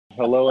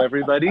Hello,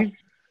 everybody.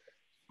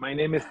 My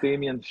name is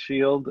Damian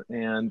Shield,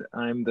 and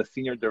I'm the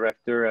Senior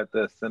Director at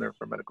the Center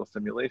for Medical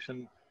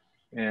Simulation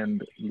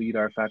and lead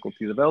our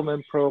faculty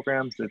development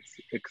programs. It's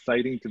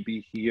exciting to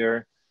be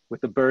here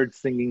with the birds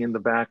singing in the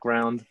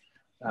background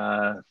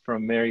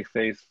from Mary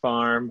Faye's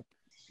farm.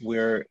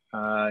 We're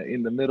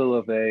in the middle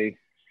of a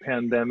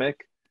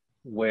pandemic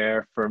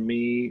where, for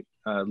me,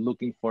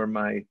 looking for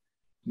my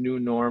new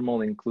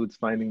normal includes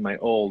finding my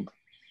old,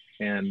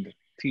 and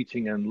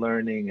teaching and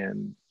learning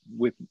and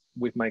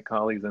with my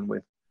colleagues and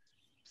with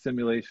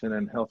simulation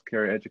and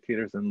healthcare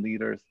educators and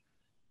leaders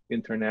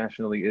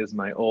internationally is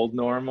my old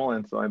normal.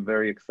 And so I'm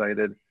very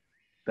excited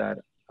that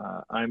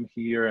I'm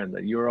here and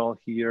that you're all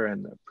here,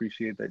 and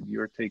appreciate that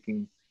you're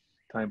taking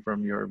time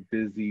from your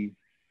busy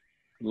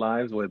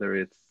lives, whether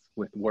it's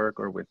with work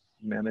or with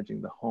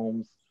managing the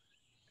homes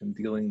and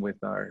dealing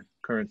with our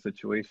current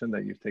situation,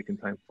 that you've taken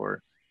time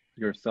for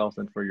yourselves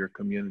and for your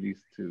communities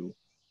to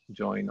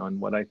join on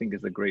what I think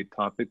is a great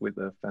topic with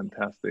a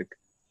fantastic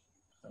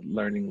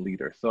learning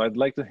leader. So I'd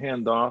like to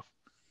hand off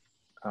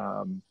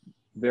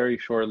very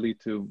shortly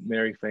to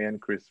Mary Faye and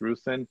Chris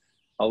Rusin.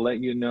 I'll let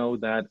you know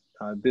that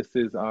this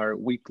is our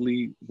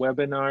weekly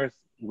webinars.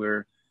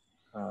 We're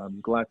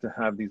glad to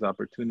have these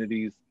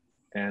opportunities,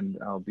 and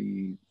I'll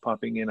be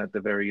popping in at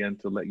the very end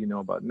to let you know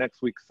about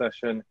next week's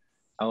session.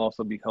 I'll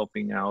also be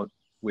helping out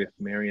with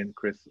Mary and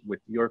Chris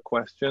with your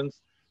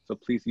questions. So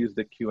please use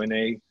the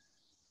Q&A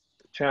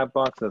chat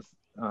box as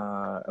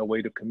a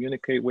way to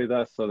communicate with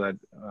us, so that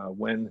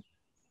when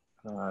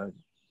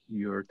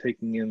you're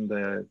taking in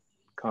the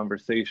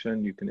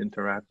conversation, you can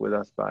interact with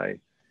us by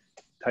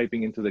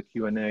typing into the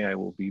Q&A. I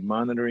will be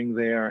monitoring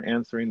there,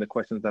 answering the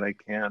questions that I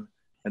can,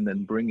 and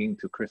then bringing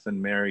to Chris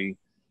and Mary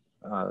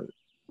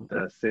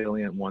the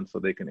salient ones so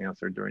they can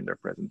answer during their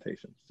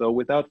presentation. So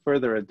without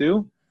further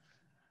ado,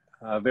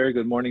 very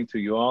good morning to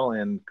you all,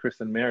 and Chris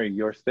and Mary,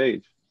 your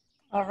stage.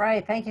 All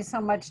right, thank you so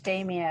much,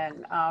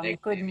 Damian.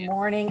 Good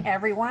morning,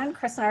 everyone.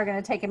 Chris and I are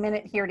going to take a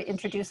minute here to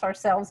introduce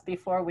ourselves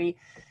before we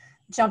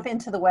jump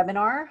into the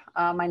webinar.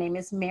 My name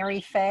is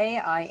Mary Faye.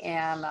 I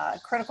am a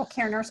critical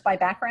care nurse by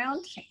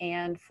background,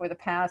 and for the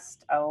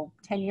past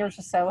 10 years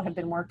or so have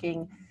been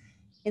working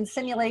in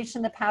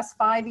simulation. The past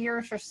 5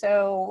 years or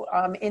so,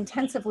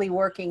 intensively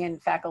working in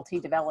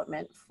faculty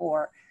development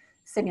for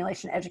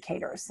simulation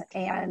educators,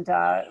 and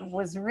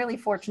was really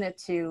fortunate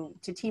to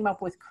team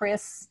up with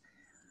Chris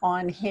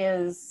on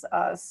his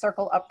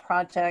Circle Up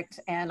project.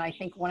 And I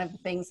think one of the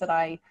things that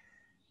I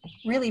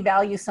really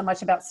value so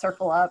much about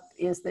Circle Up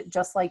is that,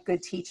 just like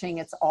good teaching,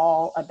 it's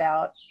all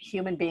about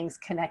human beings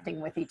connecting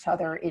with each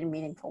other in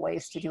meaningful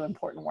ways to do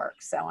important work.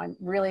 So I'm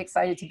really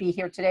excited to be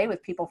here today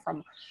with people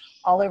from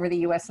all over the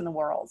US and the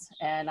world.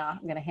 And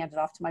I'm gonna hand it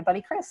off to my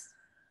buddy, Chris.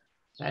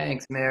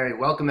 Thanks, Mary.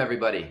 Welcome,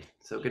 everybody.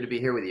 So good to be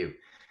here with you.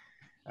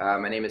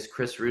 My name is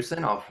Chris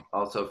Rusin,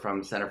 also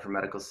from Center for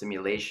Medical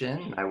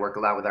Simulation. I work a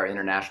lot with our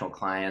international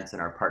clients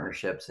and our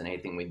partnerships and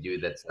anything we do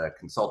that's a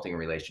consulting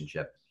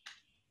relationship.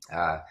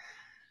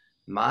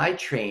 My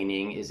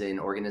training is in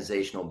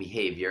organizational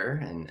behavior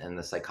and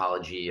the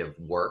psychology of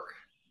work.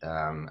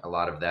 A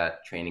lot of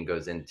that training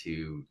goes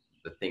into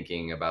the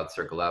thinking about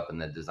Circle Up and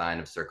the design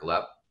of Circle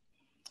Up.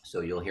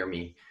 So you'll hear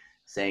me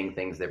saying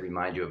things that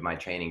remind you of my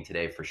training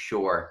today for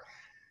sure.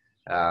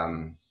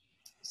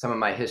 Some of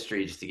my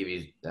history, just to give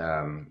you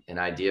an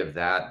idea of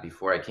that,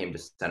 before I came to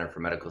Center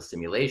for Medical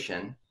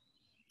Simulation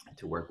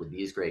to work with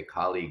these great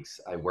colleagues,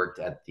 I worked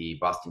at the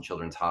Boston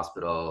Children's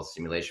Hospital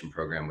simulation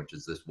program, which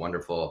is this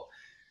wonderful,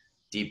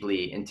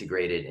 deeply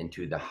integrated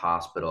into the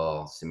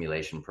hospital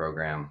simulation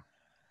program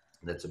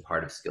that's a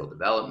part of skill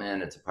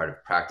development. It's a part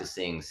of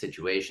practicing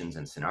situations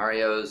and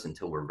scenarios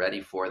until we're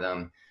ready for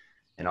them,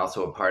 and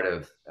also a part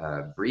of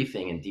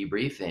briefing and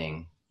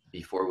debriefing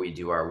before we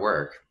do our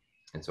work.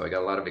 And so I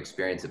got a lot of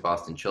experience at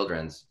Boston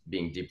Children's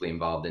being deeply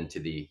involved into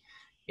the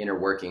inner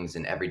workings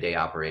and everyday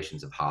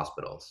operations of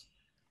hospitals.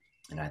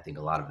 And I think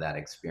a lot of that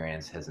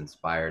experience has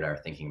inspired our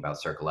thinking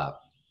about Circle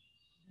Up.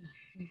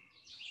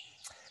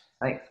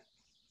 Thanks.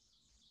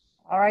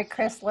 All right,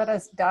 Chris, let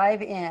us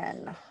dive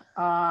in.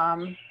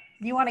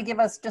 You want to give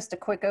us just a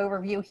quick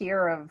overview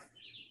here of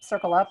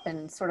Circle Up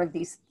and sort of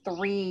these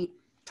 3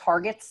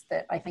 targets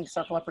that I think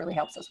Circle Up really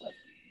helps us with?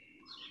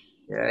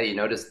 Yeah, you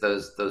notice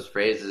those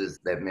phrases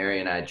that Mary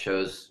and I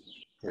chose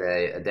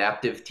today: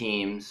 adaptive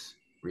teams,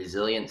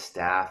 resilient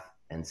staff,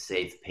 and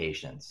safe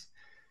patients.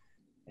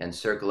 And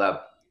Circle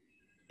Up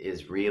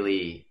is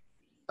really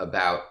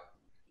about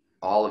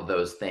all of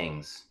those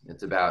things.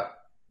 It's about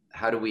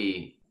how do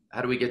we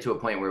get to a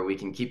point where we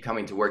can keep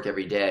coming to work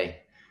every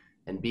day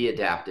and be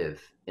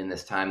adaptive in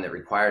this time that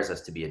requires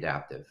us to be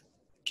adaptive?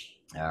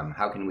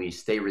 How can we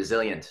stay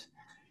resilient?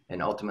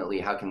 And ultimately,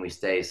 how can we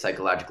stay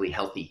psychologically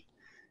healthy?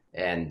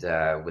 And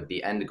with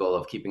the end goal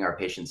of keeping our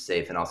patients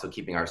safe and also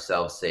keeping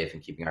ourselves safe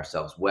and keeping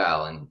ourselves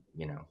well. And,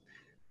 you know,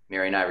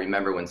 Mary and I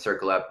remember when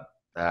Circle Up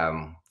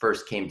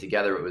first came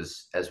together, it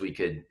was as we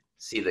could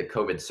see the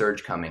COVID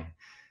surge coming.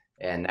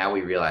 And now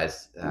we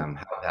realize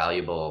how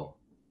valuable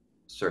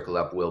Circle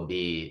Up will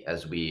be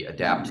as we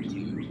adapt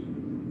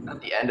to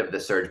not the end of the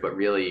surge, but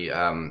really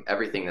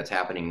everything that's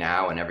happening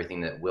now and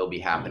everything that will be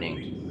happening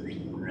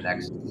in the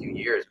next few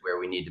years, where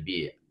we need to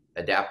be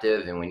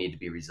adaptive and we need to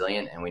be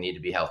resilient and we need to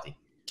be healthy.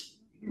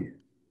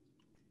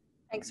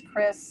 Thanks,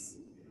 Chris.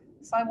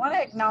 So I want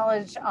to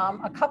acknowledge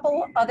a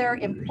couple other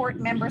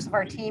important members of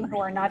our team who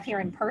are not here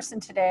in person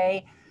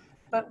today,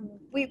 but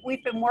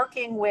we've been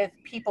working with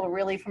people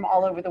really from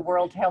all over the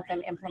world to help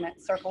them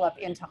implement Circle Up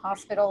into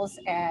hospitals.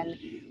 And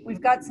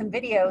we've got some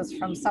videos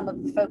from some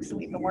of the folks that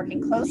we've been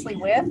working closely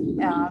with.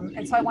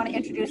 And so I want to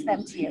introduce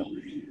them to you.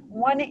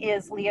 One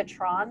is Leah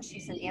Tron.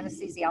 She's an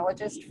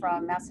anesthesiologist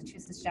from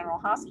Massachusetts General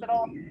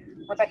Hospital.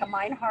 Rebecca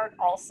Meinhardt,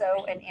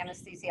 also an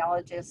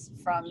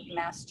anesthesiologist from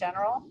Mass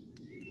General.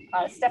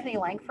 Stephanie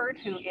Langford,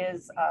 who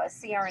is a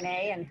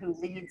CRNA and who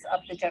leads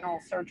up the general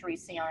surgery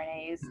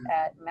CRNAs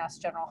at Mass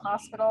General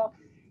Hospital.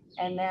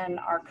 And then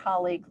our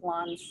colleague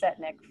Lon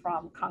Setnick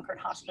from Concord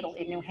Hospital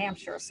in New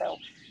Hampshire. So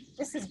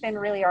this has been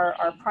really our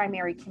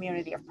primary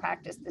community of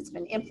practice that's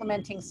been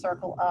implementing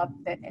Circle Up,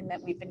 and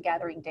that we've been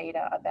gathering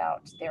data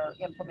about their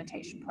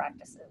implementation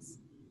practices.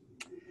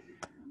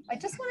 I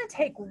just want to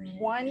take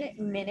 1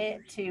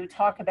 minute to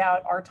talk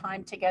about our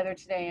time together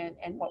today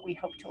and what we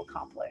hope to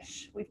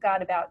accomplish. We've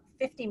got about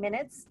 50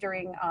 minutes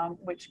during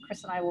which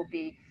Chris and I will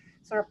be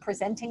sort of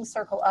presenting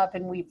Circle Up,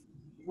 and we've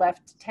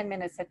left 10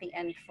 minutes at the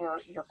end for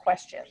your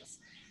questions.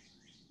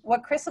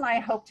 What Chris and I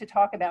hope to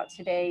talk about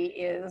today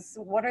is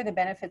what are the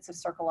benefits of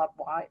Circle Up?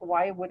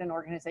 Why would an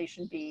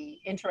organization be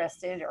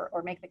interested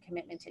or make the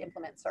commitment to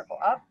implement Circle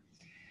Up?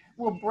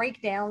 We'll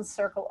break down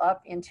Circle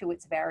Up into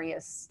its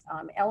various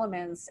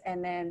elements.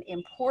 And then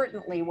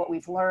importantly, what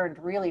we've learned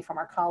really from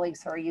our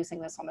colleagues who are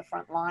using this on the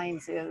front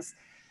lines is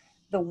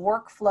the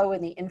workflow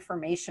and the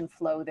information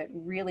flow that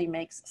really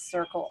makes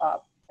Circle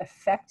Up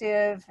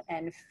effective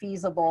and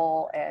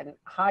feasible and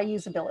high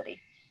usability.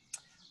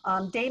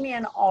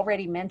 Damien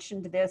already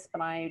mentioned this,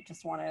 but I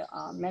just want to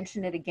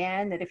mention it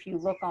again, that if you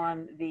look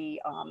on the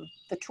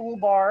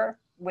toolbar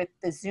with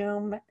the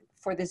Zoom,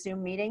 for the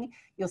Zoom meeting,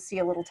 you'll see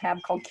a little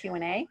tab called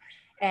Q&A.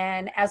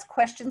 And as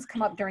questions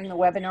come up during the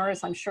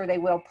webinars, I'm sure they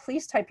will,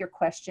 please type your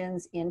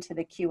questions into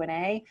the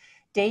Q&A.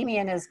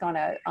 Damien is going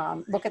to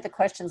look at the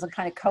questions and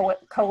kind of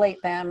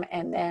collate them.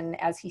 And then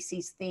as he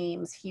sees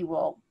themes, he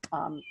will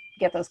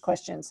get those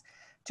questions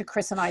to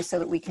Chris and I so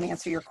that we can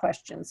answer your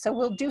questions. So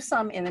we'll do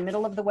some in the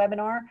middle of the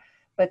webinar,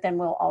 but then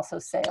we'll also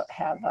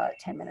have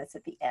 10 minutes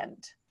at the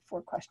end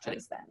for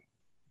questions then.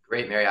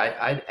 Great, Mary.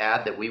 I'd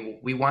add that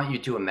we want you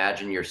to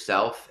imagine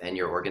yourself and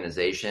your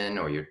organization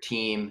or your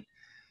team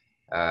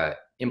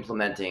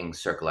implementing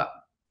Circle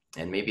Up.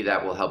 And maybe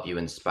that will help you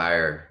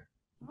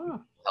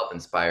help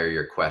inspire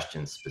your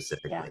questions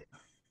specifically. Yeah.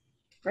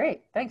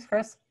 Great. Thanks,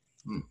 Chris.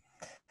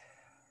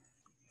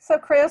 So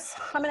Chris,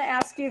 I'm going to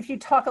ask you if you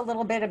talk a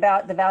little bit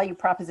about the value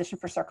proposition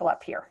for Circle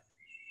Up here.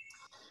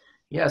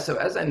 Yeah, so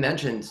as I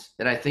mentioned,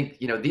 and I think,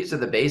 these are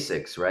the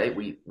basics, right?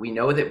 We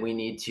know that we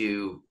need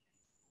to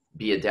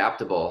be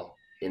adaptable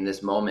in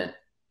this moment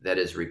that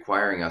is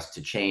requiring us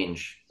to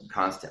change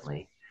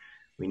constantly.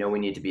 We know we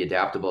need to be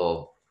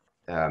adaptable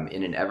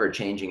in an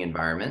ever-changing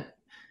environment.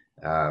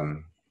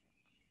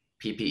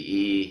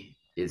 PPE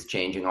is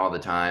changing all the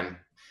time.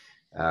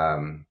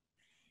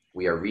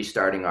 We are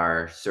restarting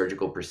our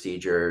surgical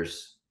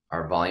procedures.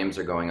 Our volumes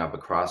are going up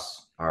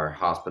across our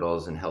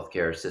hospitals and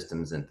healthcare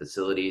systems and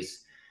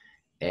facilities.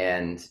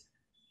 And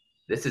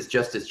this is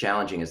just as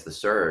challenging as the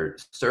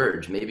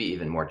surge, maybe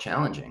even more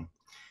challenging.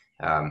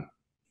 And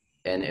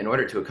in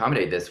order to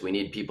accommodate this, we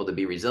need people to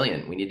be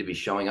resilient. We need to be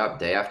showing up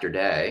day after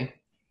day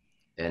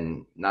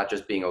and not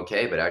just being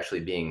okay, but actually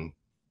being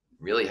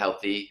really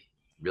healthy,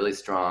 really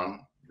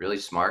strong, really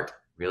smart,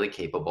 really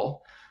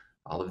capable.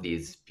 All of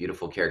these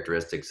beautiful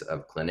characteristics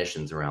of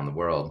clinicians around the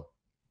world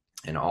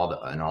and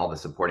all the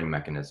supporting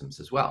mechanisms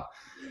as well.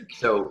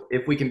 So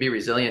if we can be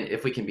resilient,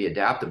 if we can be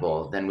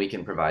adaptable, then we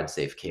can provide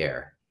safe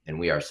care and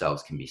we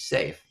ourselves can be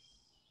safe.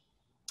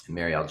 And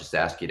Mary, I'll just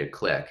ask you to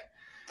click.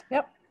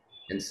 Yep.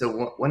 And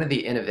so one of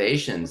the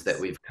innovations that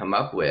we've come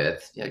up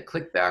with,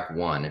 click back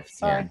one if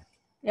you can.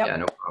 Yep. Yeah,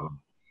 no problem.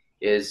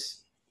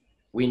 Is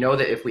we know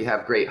that if we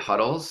have great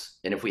huddles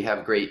and if we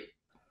have great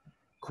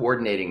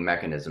coordinating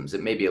mechanisms,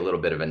 it may be a little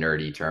bit of a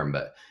nerdy term,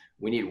 but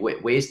we need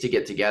ways to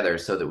get together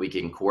so that we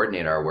can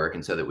coordinate our work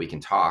and so that we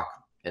can talk,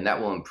 and that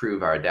will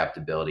improve our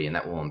adaptability and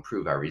that will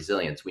improve our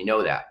resilience. We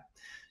know that.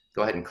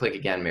 Go ahead and click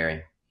again,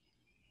 Mary.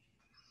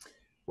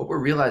 What we're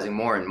realizing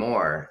more and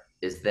more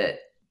is that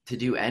to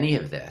do any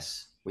of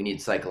this, we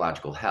need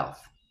psychological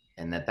health,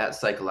 and that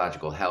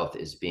psychological health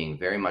is being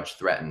very much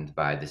threatened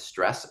by the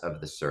stress of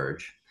the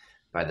surge,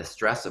 by the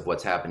stress of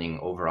what's happening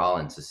overall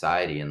in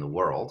society and the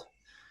world,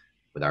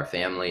 with our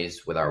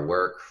families, with our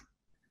work,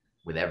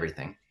 with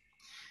everything.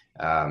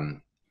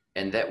 And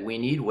that we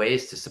need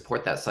ways to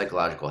support that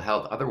psychological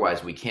health.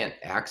 Otherwise, we can't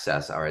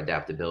access our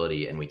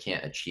adaptability and we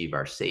can't achieve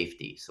our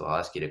safety. So I'll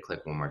ask you to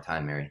click one more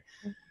time, Mary.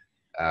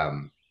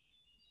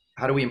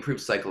 How do we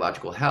improve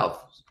psychological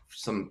health?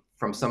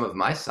 From some of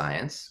my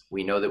science,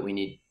 we know that we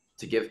need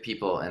to give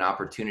people an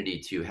opportunity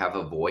to have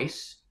a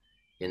voice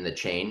in the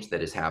change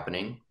that is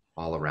happening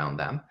all around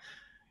them,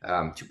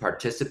 to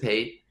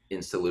participate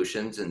in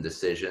solutions and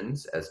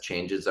decisions as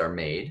changes are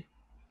made,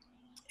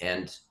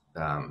 and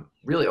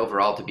really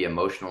overall to be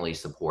emotionally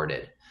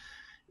supported.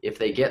 If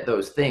they get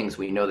those things,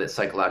 we know that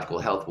psychological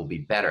health will be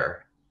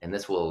better, and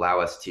this will allow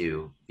us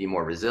to be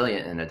more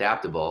resilient and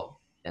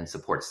adaptable and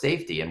support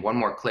safety. And one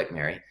more click,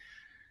 Mary.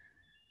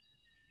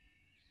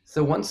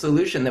 So one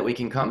solution that we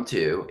can come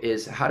to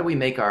is, how do we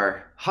make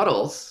our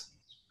huddles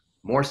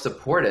more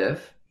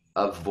supportive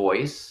of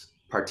voice,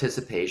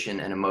 participation,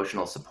 and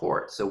emotional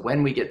support? So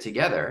when we get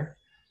together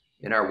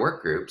in our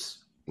work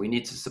groups, we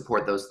need to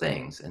support those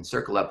things. And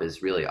Circle Up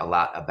is really a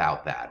lot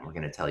about that. And we're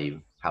going to tell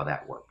you how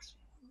that works.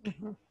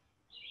 Mhm.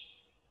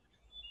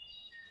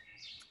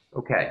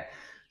 Okay,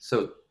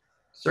 so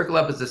Circle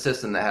Up is a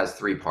system that has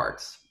three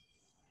parts,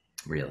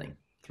 really,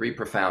 three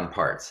profound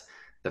parts.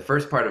 The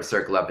first part of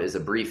Circle Up is a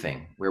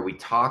briefing, where we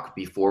talk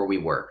before we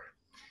work.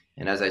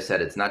 And as I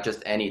said, it's not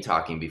just any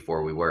talking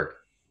before we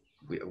work.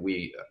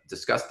 We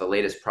discuss the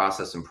latest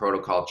process and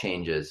protocol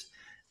changes,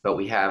 but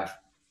we have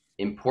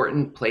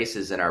important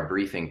places in our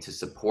briefing to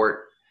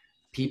support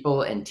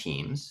people and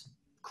teams,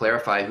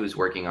 clarify who's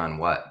working on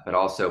what, but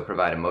also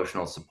provide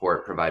emotional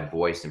support, provide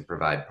voice, and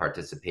provide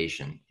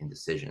participation in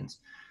decisions.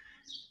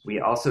 We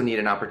also need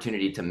an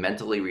opportunity to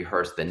mentally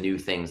rehearse the new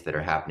things that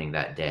are happening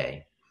that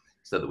day,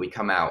 so that we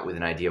come out with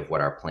an idea of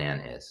what our plan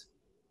is.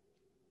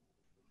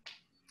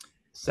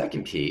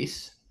 Second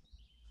piece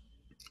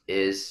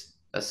is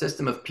a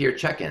system of peer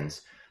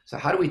check-ins. So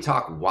how do we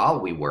talk while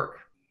we work?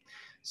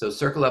 So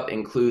Circle Up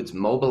includes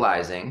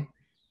mobilizing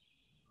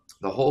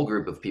the whole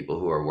group of people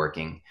who are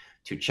working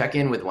to check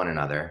in with one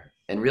another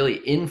and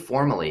really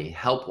informally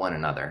help one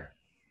another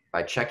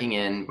by checking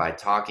in, by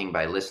talking,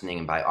 by listening,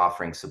 and by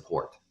offering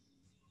support.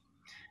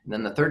 And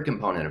then the third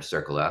component of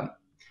Circle Up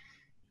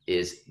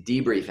is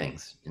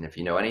debriefings. And if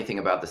you know anything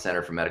about the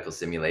Center for Medical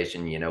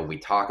Simulation, you know we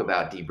talk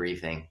about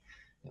debriefing,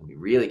 and we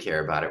really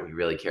care about it. We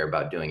really care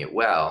about doing it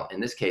well. In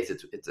this case,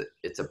 it's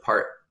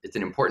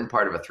an important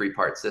part of a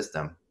three-part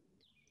system,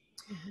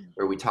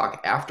 where we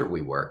talk after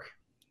we work.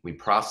 We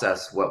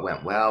process what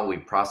went well, we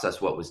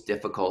process what was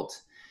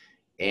difficult,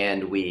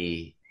 and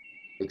we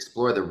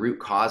explore the root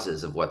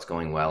causes of what's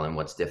going well and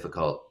what's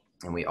difficult.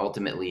 And we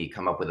ultimately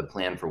come up with a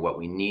plan for what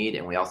we need.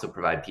 And we also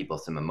provide people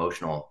some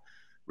emotional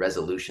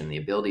resolution, the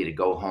ability to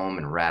go home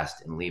and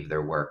rest and leave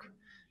their work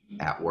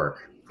at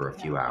work for a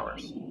few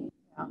hours.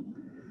 Yeah.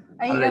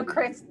 And, you know,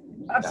 Chris,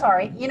 I'm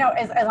sorry, you know,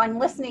 as I'm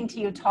listening to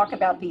you talk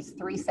about these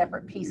three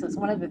separate pieces,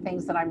 one of the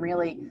things that I'm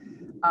really,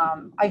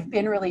 I've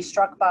been really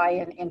struck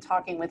by in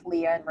talking with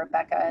Leah and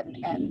Rebecca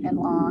and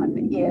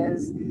Lon,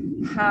 is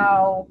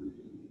how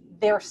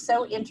they're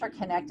so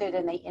interconnected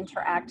and they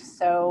interact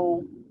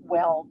so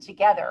well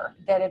together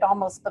that it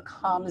almost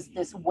becomes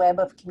this web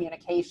of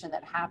communication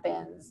that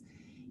happens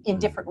in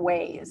different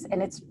ways.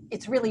 And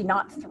it's really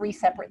not three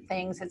separate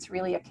things. It's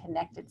really a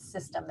connected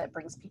system that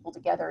brings people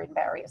together in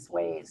various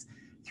ways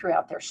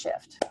throughout their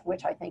shift,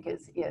 which I think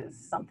is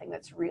something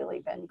that's really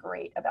been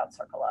great about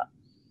Circle Up.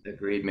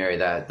 Agreed, Mary.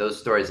 Those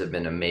stories have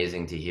been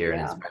amazing to hear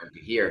and inspiring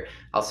to hear.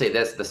 I'll say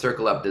this, the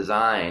Circle Up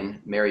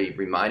design, Mary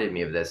reminded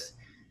me of this,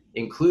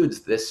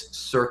 includes this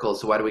circle.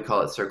 So why do we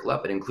call it Circle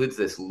Up? It includes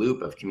this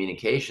loop of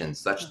communication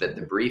such that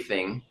the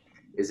briefing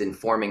is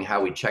informing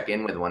how we check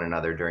in with one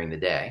another during the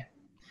day.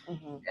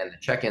 And the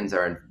check-ins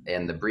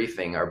and the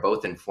briefing are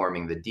both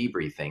informing the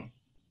debriefing.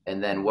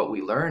 And then what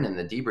we learn in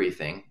the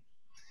debriefing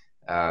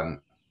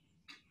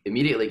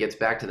immediately gets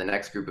back to the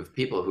next group of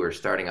people who are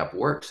starting up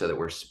work, so that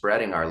we're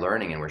spreading our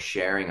learning and we're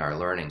sharing our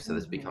learning. So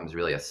this becomes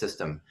really a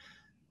system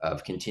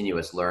of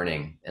continuous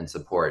learning and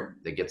support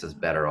that gets us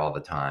better all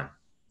the time.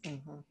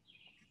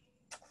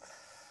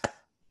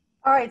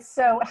 All right,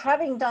 so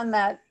having done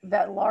that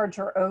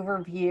larger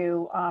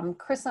overview,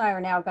 Chris and I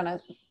are now going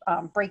to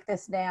break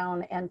this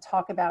down and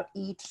talk about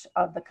each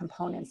of the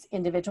components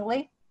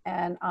individually.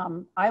 And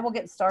I will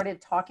get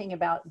started talking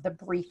about the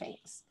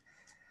briefings.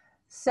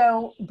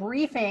 So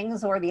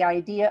briefings, or the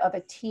idea of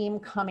a team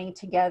coming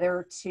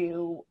together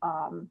to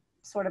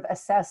sort of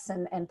assess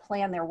and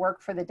plan their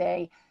work for the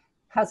day,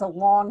 has a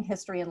long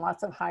history in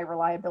lots of high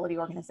reliability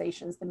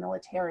organizations, the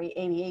military,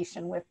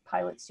 aviation, with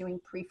pilots doing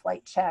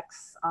pre-flight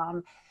checks.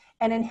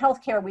 And in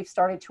healthcare, we've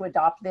started to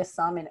adopt this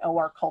some in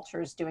OR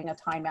cultures, doing a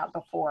timeout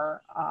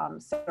before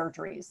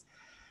surgeries.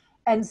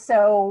 And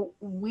so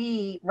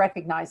we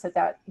recognize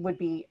that would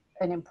be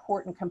an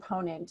important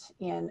component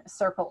in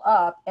Circle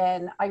Up.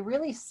 And I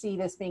really see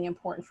this being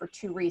important for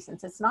two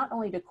reasons. It's not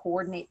only to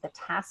coordinate the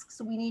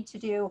tasks we need to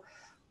do,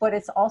 but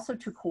it's also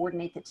to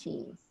coordinate the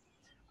team.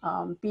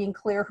 Being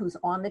clear who's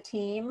on the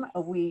team.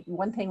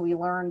 One thing we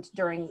learned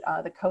during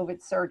the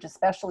COVID surge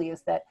especially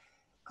is that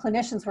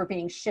clinicians were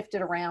being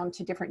shifted around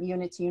to different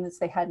units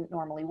they hadn't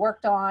normally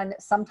worked on,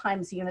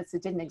 sometimes units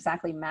that didn't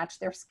exactly match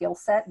their skill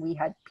set. We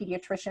had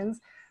pediatricians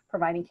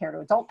providing care to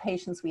adult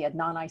patients. We had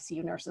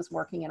non-ICU nurses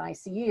working in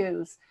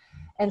ICUs.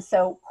 And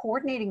so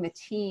coordinating the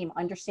team,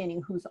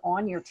 understanding who's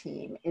on your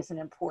team, is an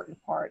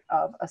important part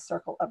of a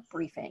Circle Up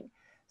briefing.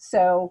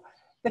 So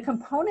the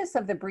components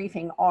of the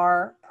briefing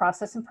are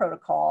process and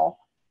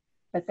protocol,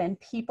 but then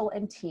people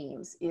and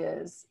teams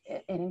is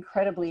an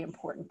incredibly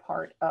important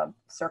part of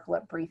Circle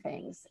Up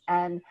Briefings.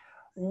 And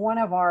one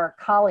of our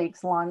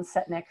colleagues, Lon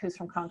Setnick, who's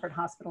from Concord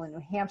Hospital in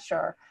New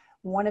Hampshire,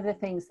 one of the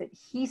things that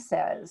he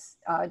says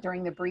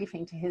during the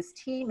briefing to his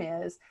team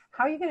is,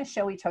 how are you going to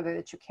show each other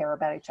that you care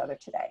about each other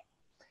today?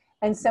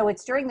 And so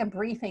it's during the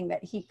briefing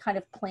that he kind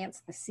of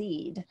plants the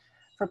seed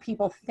for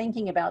people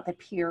thinking about the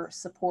peer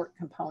support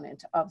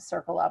component of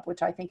Circle Up,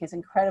 which I think is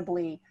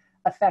incredibly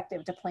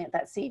effective to plant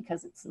that seed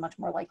because it's much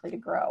more likely to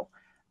grow.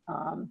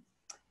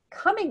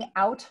 Coming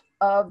out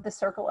of the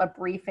Circle Up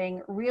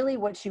briefing, really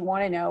what you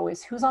want to know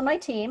is who's on my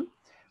team,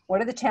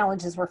 what are the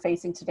challenges we're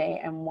facing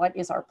today, and what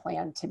is our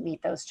plan to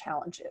meet those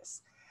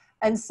challenges.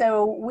 And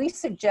so we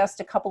suggest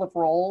a couple of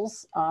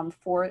roles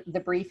for the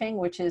briefing,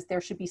 which is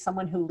there should be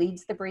someone who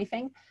leads the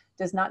briefing.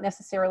 Does not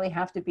necessarily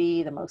have to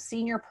be the most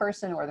senior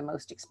person or the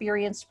most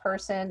experienced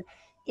person.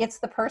 It's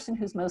the person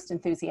who's most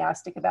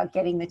enthusiastic about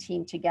getting the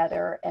team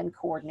together and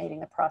coordinating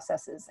the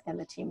processes and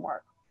the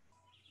teamwork.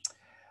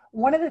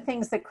 One of the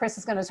things that Chris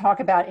is going to talk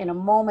about in a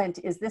moment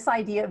is this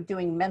idea of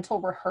doing mental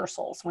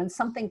rehearsals. When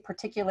something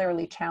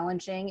particularly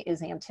challenging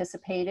is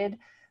anticipated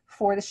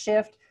for the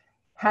shift,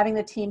 having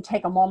the team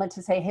take a moment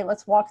to say, hey,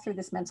 let's walk through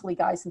this mentally,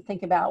 guys, and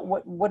think about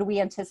what do we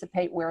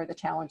anticipate, where are the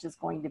challenges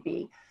going to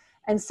be.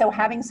 And so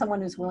having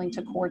someone who's willing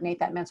to coordinate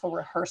that mental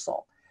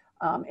rehearsal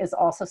is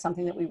also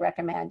something that we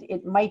recommend.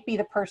 It might be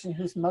the person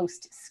who's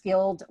most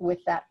skilled with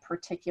that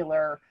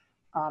particular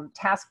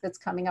task that's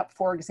coming up.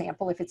 For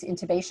example, if it's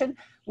intubation,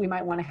 we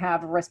might want to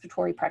have a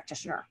respiratory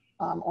practitioner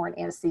or an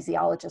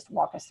anesthesiologist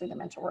walk us through the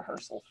mental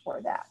rehearsal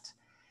for that.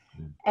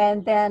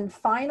 And then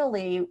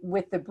finally,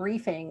 with the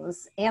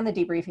briefings and the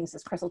debriefings,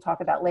 as Chris will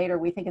talk about later,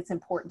 we think it's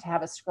important to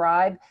have a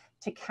scribe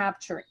to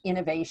capture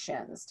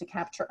innovations, to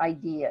capture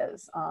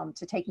ideas,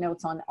 to take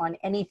notes on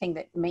anything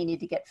that may need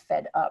to get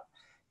fed up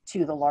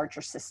to the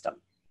larger system.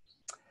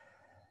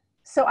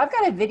 So I've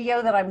got a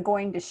video that I'm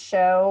going to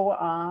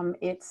show.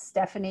 It's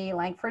Stephanie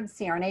Langford,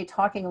 CRNA,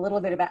 talking a little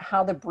bit about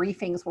how the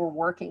briefings were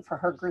working for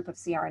her group of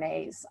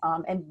CRNAs.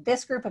 And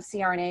this group of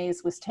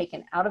CRNAs was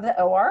taken out of the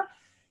OR,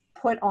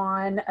 put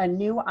on a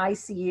new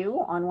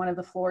ICU on one of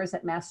the floors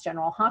at Mass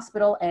General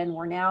Hospital, and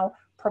we're now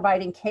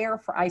providing care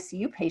for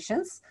ICU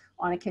patients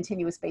on a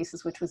continuous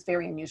basis, which was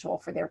very unusual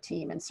for their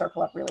team, and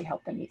Circle Up really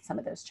helped them meet some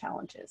of those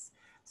challenges.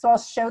 So I'll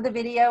show the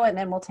video and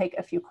then we'll take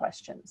a few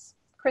questions.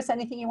 Chris,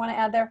 anything you want to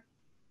add there?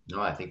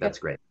 No, I think that's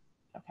great.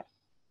 Okay.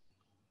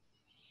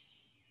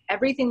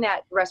 Everything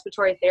that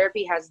respiratory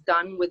therapy has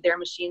done with their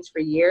machines for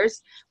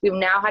years, we've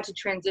now had to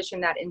transition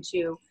that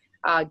into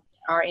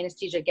our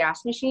anesthesia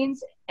gas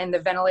machines and the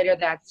ventilator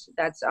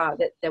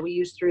that we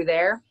use through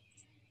there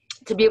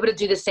to be able to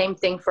do the same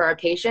thing for our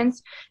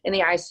patients in the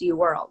ICU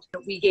world.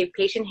 We gave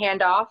patient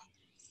handoff,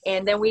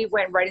 and then we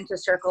went right into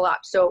Circle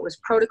Up. So it was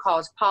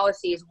protocols,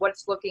 policies, what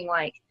it's looking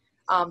like,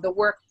 the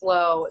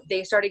workflow.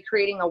 They started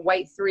creating a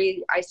white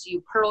 3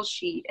 ICU Pearl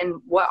sheet and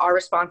what our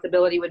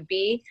responsibility would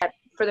be.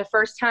 For the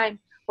first time,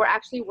 we're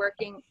actually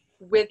working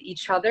with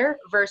each other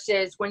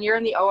versus when you're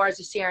in the OR as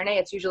a CRNA,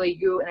 it's usually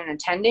you and an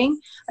attending.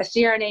 A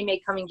CRNA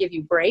may come and give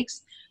you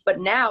breaks, but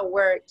now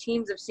we're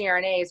teams of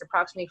CRNAs,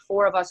 approximately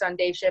 4 of us on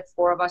day shift,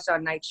 4 of us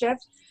on night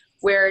shift.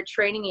 We're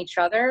training each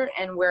other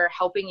and we're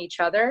helping each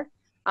other.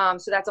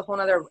 So that's a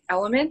whole other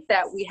element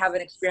that we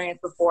haven't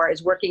experienced before,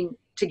 is working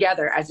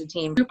together as a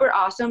team. Super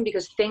awesome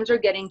because things are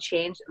getting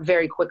changed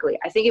very quickly.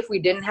 I think if we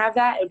didn't have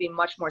that, it would be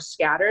much more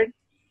scattered.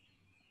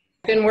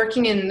 I've been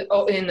working in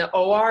the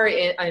OR,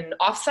 in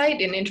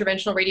offsite, in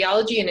interventional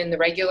radiology, and in the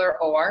regular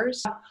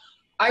ORs.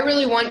 I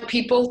really want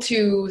people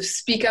to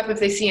speak up if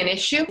they see an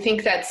issue. I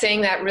think that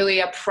saying that really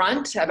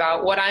upfront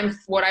about what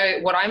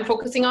I'm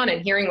focusing on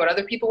and hearing what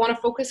other people want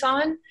to focus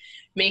on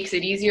makes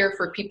it easier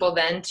for people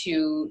then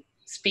to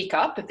speak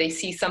up if they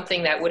see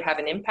something that would have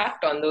an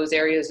impact on those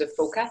areas of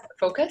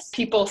focus.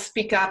 People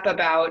speak up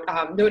about,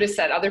 notice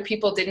that other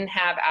people didn't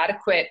have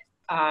adequate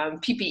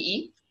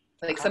PPE.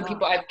 Like some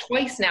people,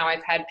 twice now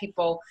I've had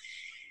people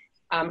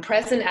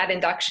present at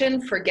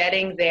induction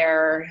forgetting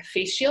their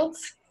face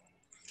shields.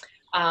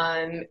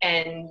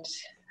 And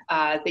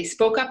they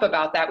spoke up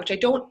about that, which I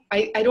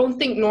don't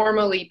think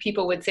normally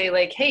people would say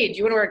like, hey, do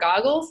you want to wear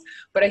goggles?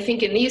 But I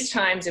think in these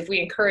times, if we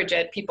encourage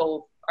it,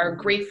 people are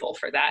grateful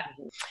for that.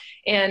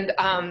 And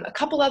a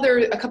couple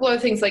other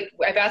things, like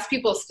I've asked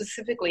people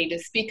specifically to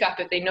speak up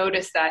if they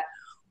notice that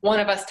one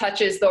of us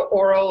touches the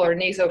oral or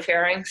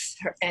nasopharynx,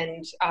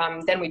 and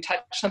then we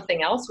touch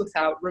something else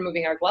without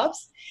removing our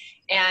gloves.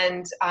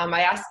 And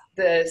I asked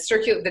the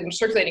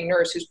circulating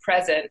nurse who's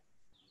present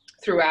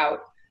throughout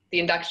the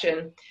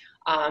induction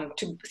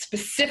to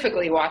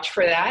specifically watch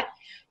for that.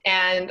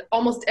 And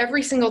almost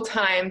every single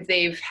time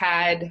they've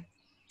had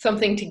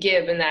something to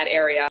give in that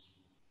area.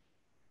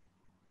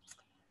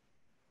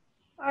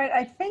 All right,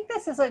 I think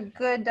this is a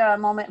good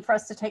moment for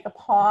us to take a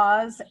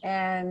pause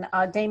and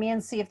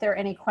Damien, see if there are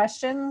any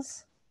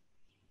questions.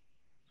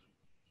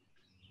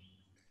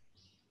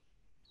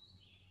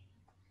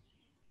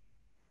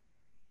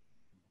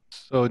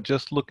 So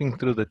just looking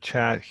through the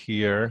chat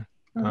here,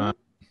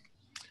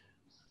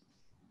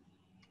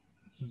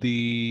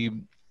 the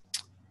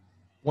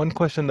one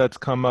question that's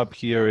come up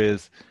here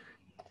is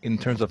in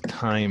terms of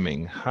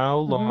timing. How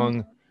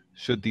long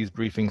should these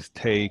briefings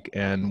take,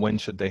 and when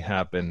should they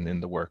happen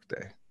in the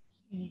workday?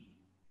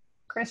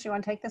 Chris, you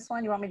want to take this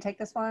one? You want me to take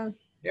this one?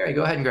 Gary,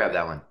 go ahead and grab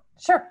that one.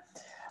 Sure.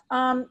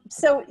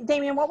 So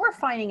Damien, what we're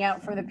finding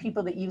out from the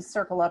people that use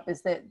Circle Up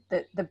is that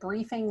the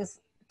briefings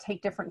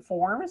take different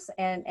forms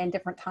and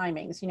different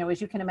timings. You know,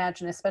 as you can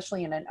imagine,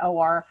 especially in an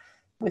OR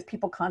with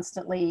people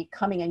constantly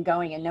coming and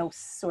going and no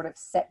sort of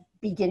set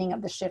beginning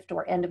of the shift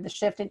or end of the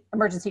shift, and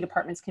emergency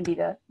departments can be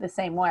the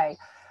same way.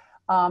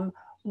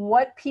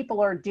 What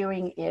people are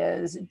doing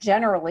is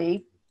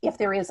generally, if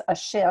there is a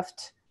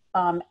shift,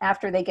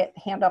 after they get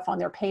handoff on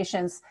their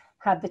patients,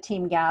 have the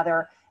team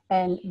gather.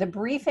 And the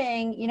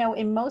briefing, you know,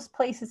 in most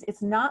places,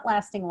 it's not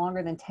lasting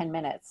longer than 10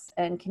 minutes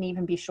and can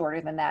even be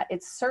shorter than that.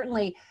 It's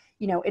certainly,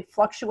 you know, it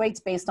fluctuates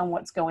based on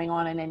what's going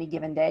on in any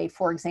given day.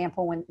 For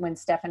example, when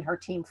Steph and her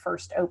team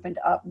first opened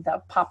up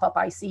the pop-up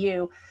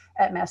ICU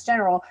at Mass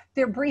General,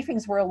 their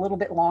briefings were a little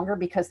bit longer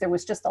because there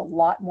was just a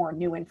lot more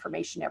new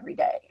information every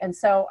day. And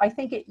so I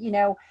think it, you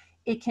know,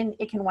 it can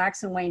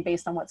wax and wane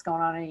based on what's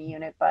going on in a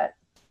unit, but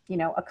you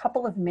know, a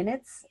couple of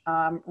minutes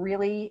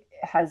really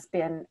has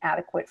been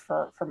adequate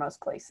for most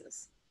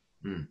places.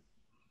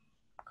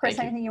 Chris,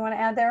 anything you want to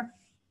add there?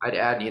 I'd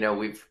add, you know,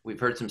 we've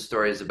heard some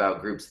stories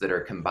about groups that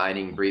are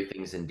combining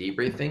briefings and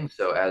debriefings.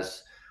 So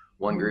as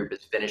one group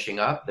is finishing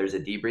up, there's a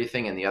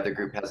debriefing, and the other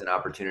group has an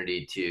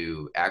opportunity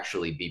to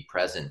actually be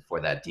present for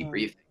that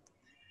debriefing.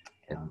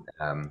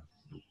 And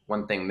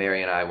one thing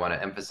Mary and I want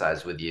to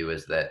emphasize with you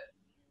is that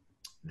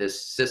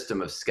this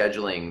system of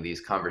scheduling these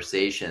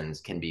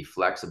conversations can be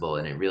flexible,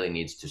 and it really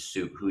needs to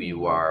suit who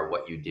you are,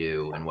 what you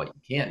do, and what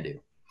you can do.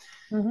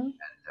 And,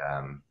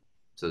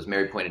 so as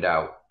Mary pointed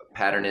out,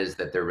 pattern is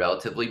that they're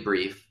relatively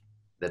brief,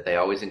 that they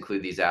always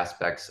include these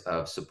aspects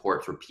of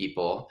support for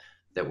people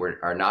that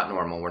are not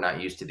normal. We're not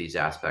used to these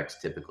aspects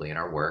typically in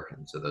our work,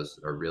 and so those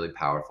are really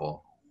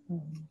powerful.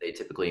 They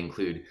typically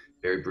include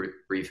very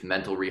brief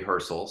mental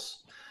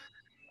rehearsals,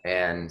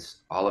 and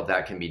all of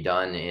that can be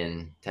done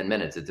in 10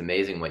 minutes. It's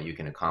amazing what you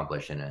can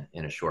accomplish in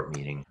a short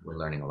meeting. We're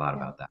learning a lot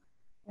about that.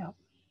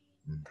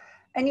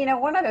 And you know,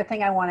 one other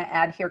thing I want to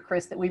add here,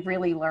 Chris, that we've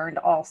really learned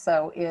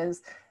also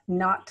is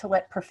not to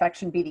let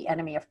perfection be the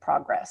enemy of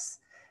progress.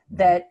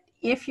 That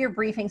if your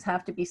briefings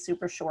have to be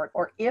super short,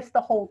 or if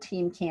the whole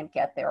team can't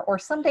get there, or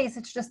some days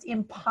it's just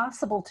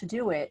impossible to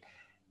do it,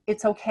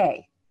 it's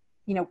okay.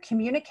 You know,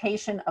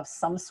 communication of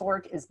some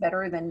sort is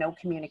better than no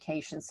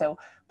communication. So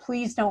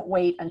please don't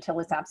wait until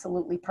it's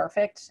absolutely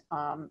perfect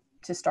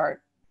to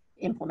start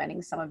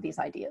implementing some of these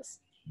ideas.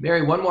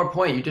 Mary, one more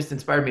point. You just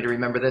inspired me to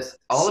remember this.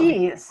 All of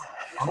these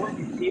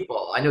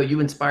people, I know you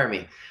inspire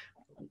me.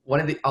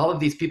 All of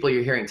these people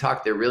you're hearing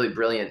talk, they're really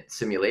brilliant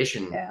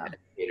simulation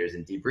educators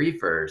and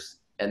debriefers,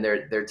 and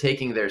they're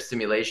taking their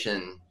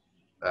simulation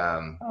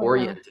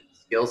oriented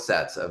skill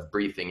sets of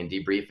briefing and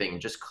debriefing,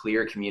 just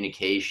clear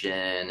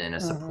communication and a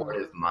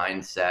supportive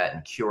mindset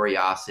and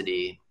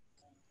curiosity.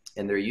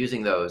 And they're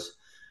using those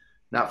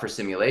not for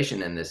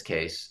simulation in this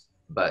case,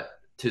 but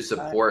to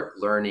support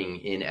learning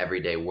in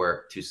everyday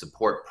work, to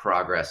support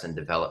progress and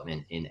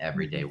development in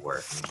everyday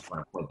work. And I just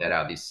want to point that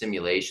out. These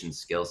simulation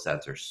skill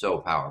sets are so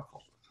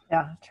powerful.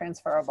 Yeah,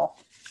 transferable.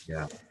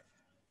 Yeah.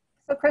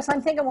 So Chris,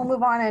 I'm thinking we'll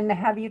move on and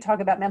have you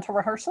talk about mental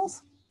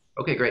rehearsals.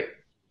 Okay, great.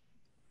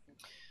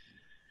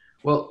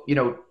 Well, you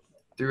know,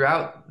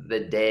 throughout the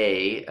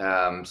day,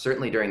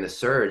 certainly during the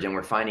surge, and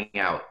we're finding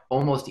out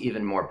almost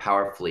even more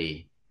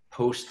powerfully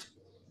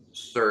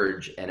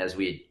post-surge, and as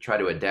we try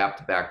to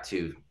adapt back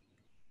to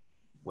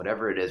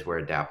whatever it is we're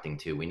adapting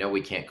to, we know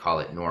we can't call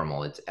it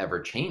normal, it's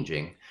ever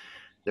changing.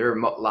 There are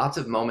lots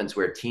of moments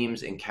where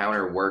teams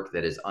encounter work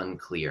that is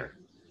unclear.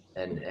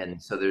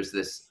 And so there's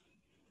this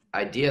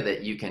idea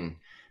that you can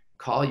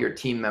call your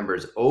team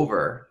members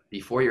over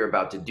before you're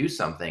about to do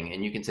something,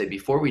 and you can say,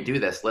 before we do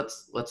this,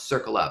 let's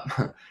circle up.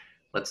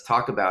 Let's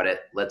talk about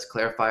it. Let's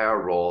clarify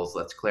our roles.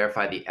 Let's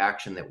clarify the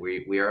action that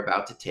we are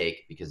about to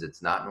take, because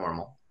it's not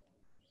normal.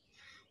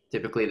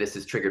 Typically, this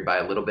is triggered by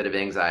a little bit of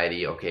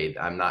anxiety. Okay,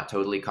 I'm not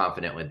totally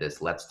confident with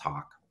this. Let's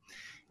talk.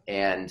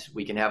 And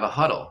we can have a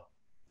huddle.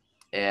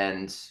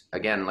 And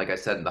again, like I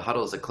said, the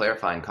huddle is a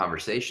clarifying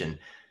conversation.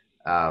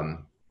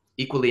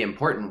 Equally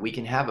important, we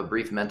can have a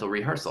brief mental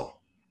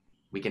rehearsal.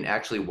 We can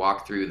actually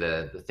walk through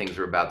the things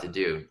we're about to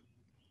do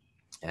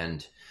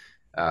and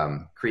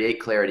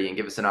create clarity and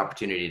give us an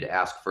opportunity to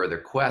ask further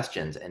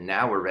questions. And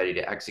now we're ready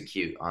to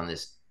execute on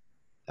this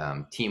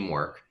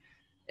teamwork,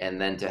 and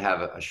then to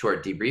have a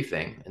short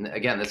debriefing. And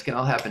again, this can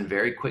all happen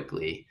very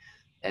quickly.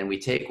 And we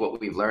take what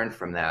we've learned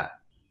from that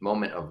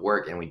moment of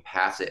work and we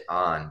pass it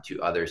on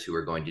to others who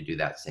are going to do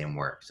that same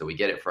work. So we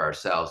get it for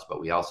ourselves, but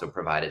we also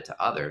provide it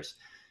to others.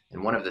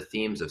 And one of the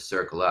themes of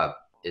Circle Up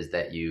is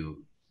that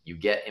you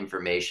get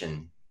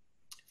information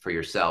for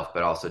yourself,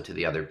 but also to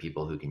the other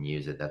people who can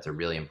use it. That's a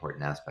really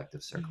important aspect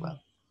of Circle Up.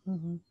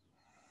 And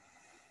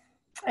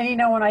you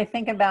know, when I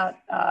think about,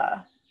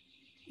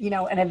 you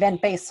know, an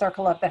event-based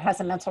Circle Up that has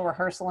a mental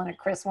rehearsal in it,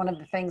 Chris, one of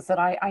the things that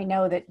I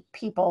know that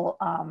people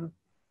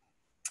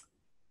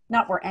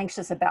not were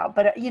anxious about,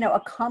 but you know, a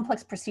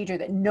complex procedure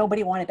that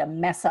nobody wanted to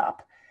mess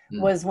up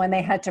was when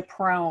they had to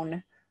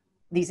prone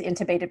these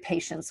intubated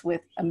patients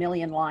with a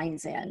million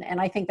lines in.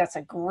 And I think that's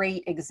a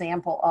great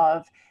example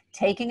of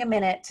taking a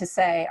minute to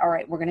say, all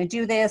right, we're going to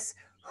do this.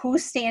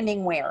 Who's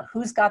standing where?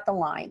 Who's got the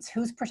lines?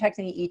 Who's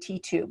protecting the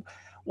ET tube?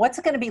 What's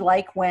it going to be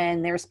like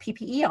when there's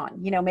PPE on?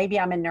 You know, maybe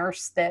I'm a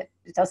nurse that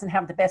doesn't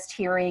have the best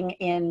hearing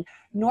in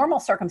normal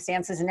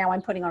circumstances, and now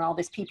I'm putting on all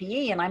this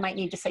PPE, and I might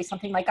need to say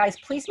something like, guys,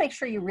 please make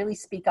sure you really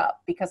speak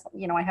up, because,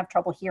 you know, I have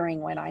trouble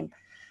hearing when I'm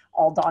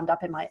all donned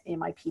up in my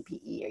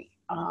PPE.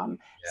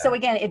 So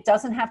again, it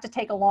doesn't have to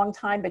take a long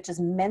time, but just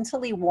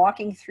mentally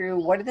walking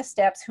through what are the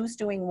steps, who's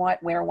doing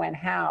what, where, when,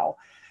 how,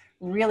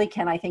 really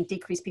can, I think,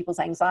 decrease people's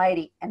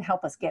anxiety and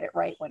help us get it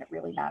right when it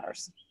really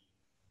matters.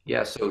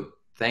 Yeah, so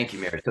thank you,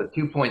 Mary. So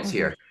 2 points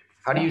here.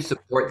 How do you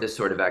support this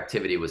sort of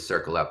activity with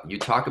Circle Up? You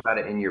talk about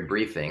it in your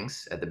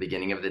briefings at the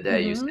beginning of the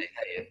day. You say,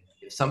 hey,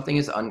 if something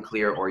is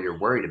unclear or you're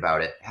worried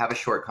about it, have a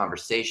short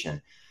conversation.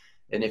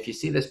 And if you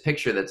see this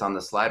picture that's on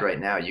the slide right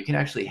now, you can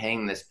actually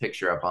hang this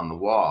picture up on the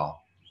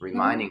wall,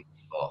 reminding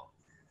people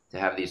to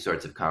have these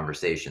sorts of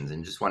conversations.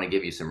 And just want to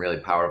give you some really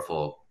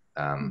powerful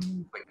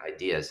quick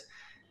ideas.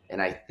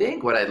 And I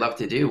think what I'd love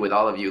to do with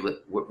all of you,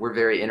 we're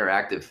very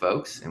interactive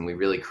folks, and we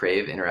really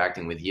crave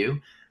interacting with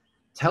you.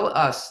 Tell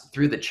us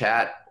through the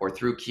chat or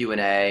through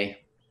Q&A,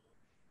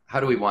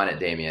 how do we want it,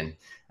 Damien?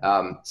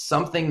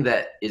 Something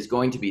that is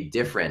going to be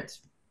different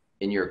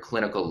in your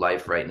clinical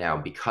life right now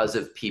because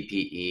of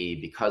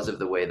PPE, because of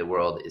the way the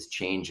world is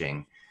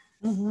changing.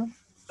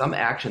 Some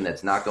action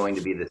that's not going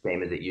to be the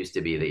same as it used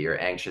to be, that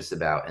you're anxious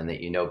about and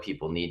that you know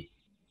people need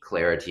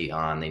clarity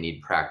on, they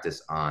need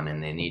practice on,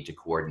 and they need to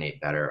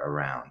coordinate better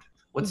around.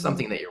 What's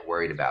something that you're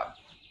worried about?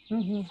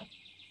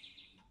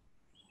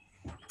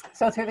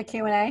 So through the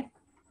Q&A,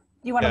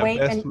 you want to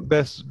wait?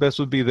 Best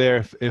would be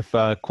there if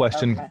a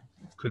question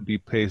could be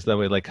paced that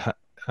way. Like,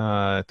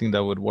 I think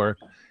that would work.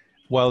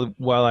 While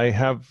I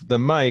have the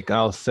mic,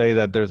 I'll say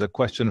that there's a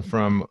question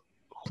from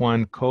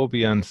Juan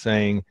Cobian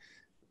saying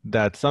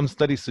that some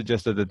studies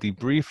suggest that the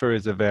debriefer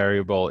is a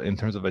variable in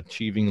terms of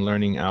achieving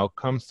learning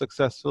outcomes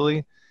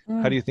successfully.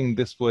 How do you think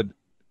this would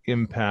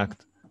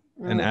impact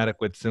an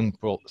adequate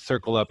simple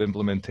Circle Up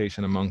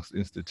implementation amongst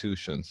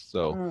institutions?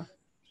 So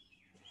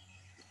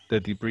the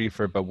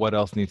debriefer, but what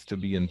else needs to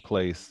be in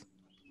place?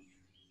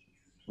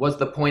 Was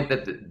the point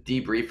that the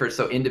debriefer,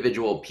 so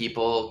individual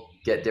people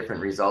get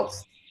different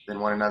results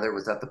than one another?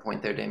 Was that the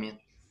point there, Damien?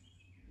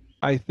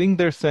 I think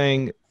they're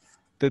saying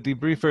the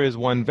debriefer is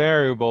one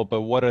variable,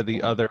 but what are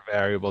the other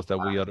variables that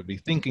we ought to be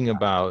thinking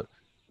about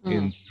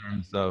in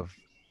terms of?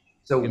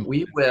 So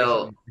we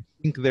will.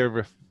 I think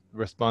they're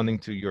responding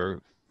to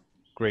your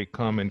great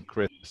comment,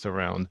 Chris,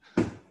 around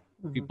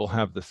people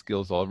have the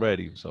skills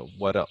already. So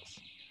what else?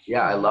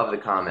 Yeah, I love the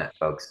comment,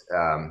 folks.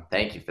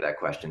 Thank you for that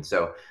question.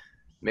 So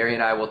Mary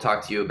and I will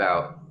talk to you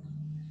about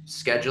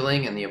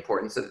scheduling and the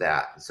importance of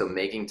that. So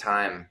making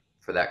time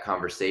for that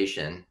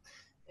conversation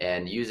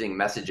and using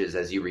messages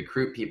as you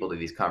recruit people to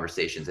these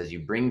conversations, as you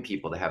bring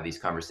people to have these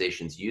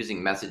conversations,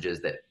 using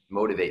messages that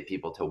motivate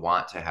people to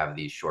want to have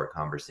these short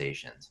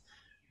conversations.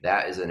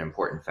 That is an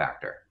important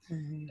factor.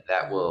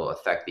 That will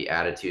affect the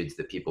attitudes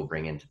that people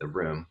bring into the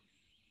room,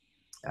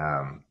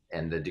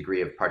 and the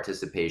degree of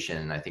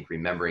participation. I think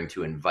remembering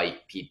to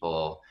invite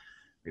people,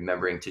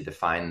 remembering to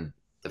define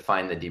the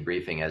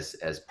debriefing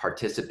as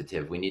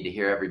participative. We need to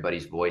hear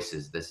everybody's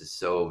voices. This is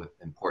so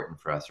important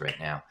for us right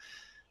now.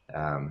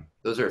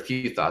 Those are a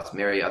few thoughts.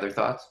 Mary, other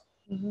thoughts?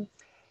 You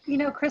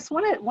know, Chris,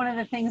 one of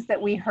the things that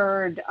we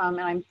heard,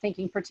 and I'm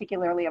thinking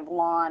particularly of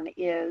Lon,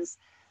 is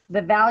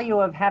the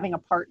value of having a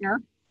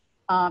partner,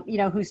 you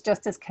know, who's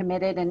just as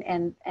committed,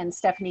 and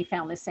Stephanie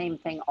found the same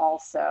thing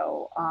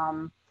also,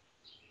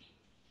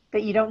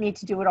 that you don't need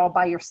to do it all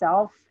by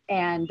yourself,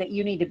 and that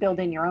you need to build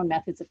in your own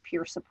methods of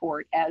peer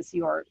support as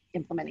you're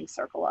implementing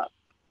Circle Up.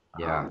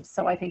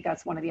 So I think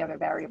that's one of the other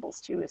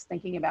variables too, is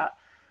thinking about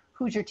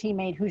who's your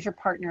teammate, who's your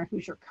partner,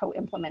 who's your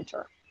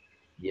co-implementer.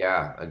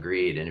 Yeah,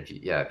 agreed. And if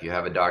you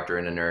have a doctor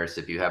and a nurse,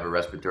 if you have a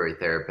respiratory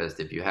therapist,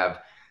 if you have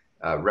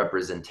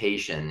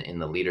representation in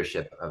the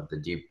leadership of the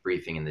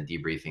debriefing and the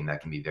debriefing,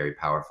 that can be very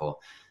powerful.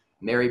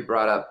 Mary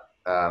brought up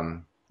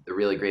the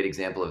really great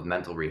example of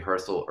mental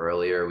rehearsal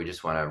earlier. We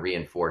just want to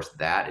reinforce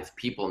that. If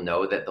people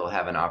know that they'll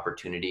have an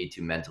opportunity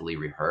to mentally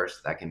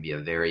rehearse, that can be a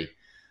very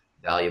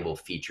valuable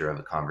feature of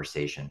a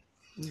conversation.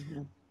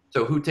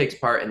 So who takes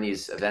part in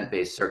these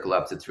event-based Circle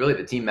Ups? It's really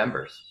the team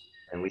members.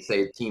 And we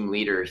say team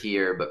leader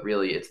here, but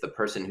really it's the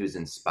person who's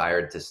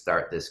inspired to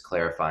start this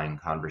clarifying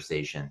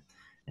conversation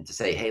and to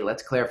say, hey,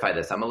 let's clarify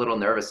this. I'm a little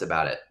nervous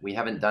about it. We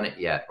haven't done it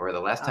yet. Or the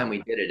last time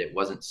we did it, it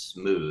wasn't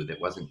smooth.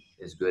 It wasn't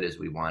as good as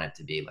we want it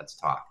to be. Let's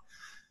talk.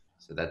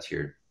 So that's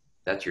your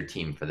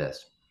team for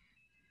this.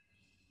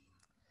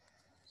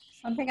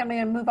 I think I'm going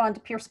to move on to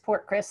peer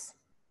support, Chris.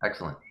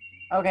 Excellent.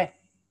 Okay.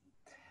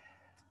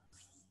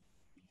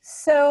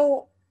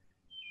 So,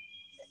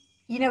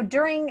 you know,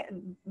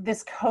 during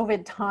this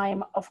COVID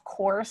time, of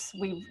course,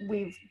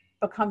 we've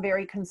become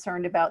very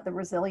concerned about the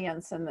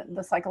resilience and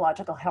the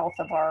psychological health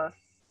of our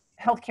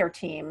healthcare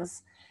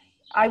teams,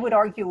 I would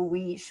argue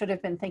we should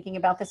have been thinking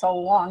about this all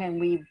along, and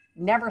we've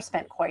never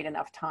spent quite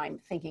enough time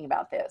thinking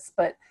about this.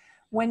 But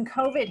when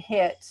COVID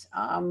hit,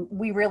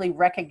 we really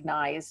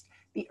recognized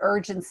the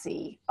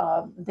urgency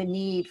of the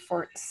need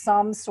for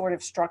some sort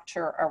of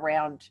structure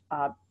around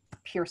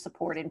peer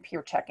support and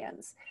peer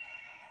check-ins.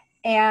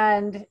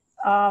 And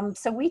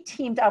so we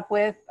teamed up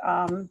with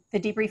the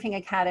Debriefing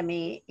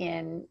Academy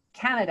in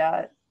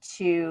Canada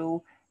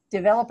to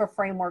develop a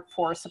framework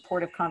for a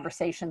supportive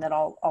conversation that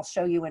I'll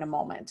show you in a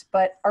moment.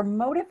 But our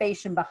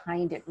motivation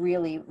behind it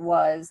really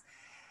was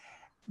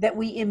that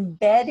we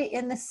embed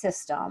in the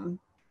system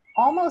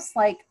almost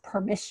like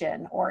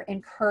permission or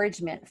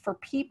encouragement for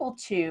people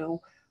to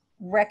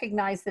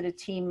recognize that a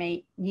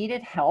teammate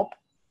needed help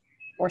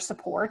or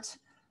support,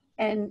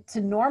 and to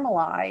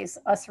normalize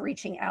us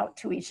reaching out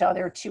to each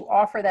other to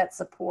offer that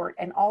support,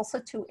 and also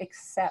to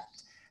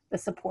accept the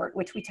support,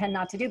 which we tend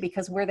not to do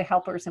because we're the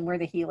helpers and we're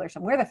the healers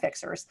and we're the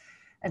fixers.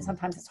 And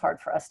sometimes it's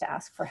hard for us to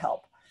ask for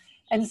help.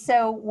 And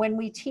so when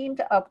we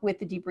teamed up with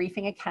the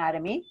Debriefing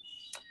Academy,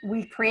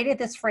 we created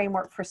this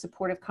framework for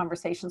supportive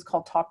conversations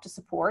called Talk to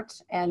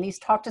Support. And these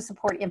Talk to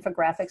Support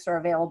infographics are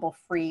available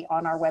free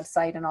on our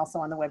website and also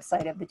on the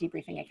website of the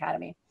Debriefing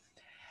Academy.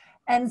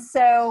 And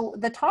so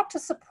the Talk to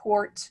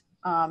Support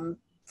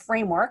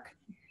framework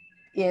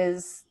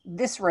is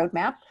this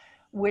roadmap,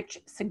 which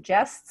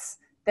suggests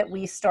that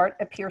we start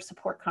a peer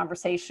support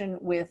conversation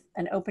with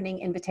an opening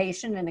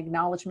invitation and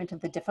acknowledgement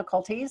of the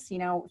difficulties. You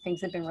know,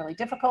 things have been really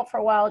difficult for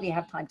a while. Do you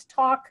have time to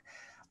talk?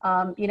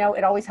 You know,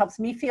 it always helps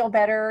me feel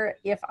better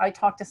if I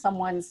talk to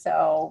someone,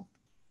 so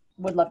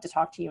would love to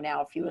talk to you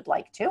now if you would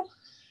like to.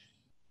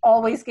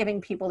 Always giving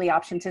people the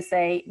option to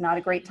say, not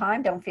a great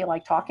time, don't feel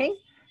like talking.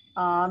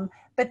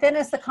 But then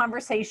as the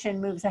conversation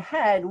moves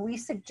ahead, we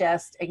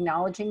suggest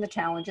acknowledging the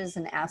challenges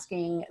and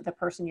asking the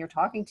person you're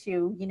talking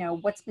to, you know,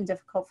 what's been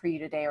difficult for you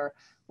today, or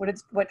what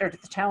are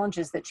the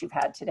challenges that you've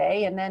had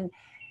today? And then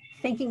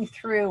thinking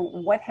through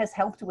what has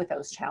helped with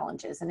those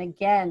challenges. And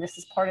again, this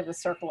is part of the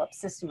Circle Up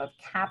system of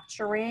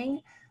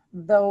capturing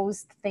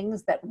those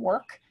things that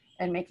work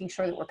and making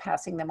sure that we're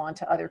passing them on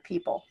to other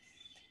people.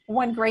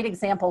 One great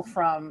example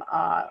from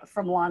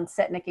Lon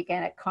Setnick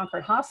again at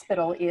Concord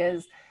Hospital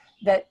is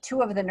that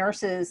two of the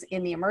nurses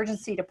in the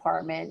emergency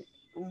department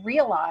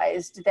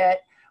realized that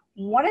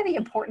one of the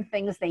important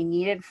things they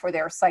needed for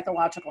their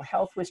psychological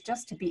health was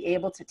just to be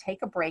able to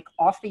take a break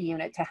off the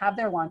unit, to have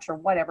their lunch or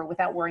whatever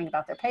without worrying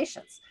about their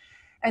patients.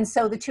 And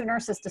so the two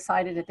nurses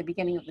decided at the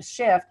beginning of the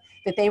shift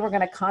that they were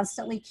going to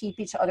constantly keep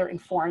each other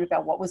informed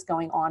about what was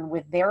going on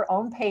with their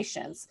own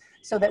patients,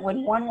 so that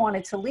when one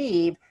wanted to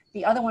leave,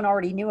 the other one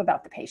already knew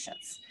about the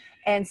patients.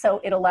 And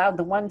so it allowed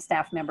the one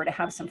staff member to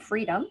have some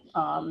freedom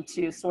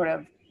to sort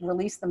of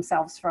release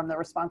themselves from the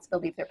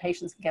responsibility of their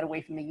patients and get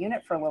away from the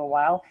unit for a little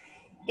while.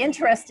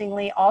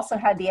 Interestingly, also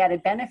had the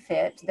added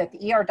benefit that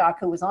the ER doc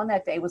who was on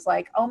that day was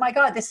like, oh my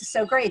God, this is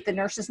so great. The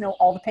nurses know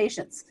all the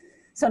patients.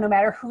 So no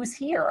matter who's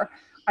here,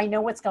 I know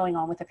what's going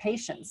on with the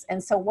patients.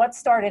 And so what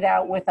started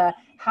out with a,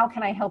 how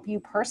can I help you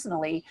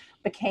personally,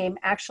 became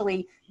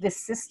actually this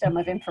system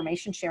of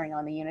information sharing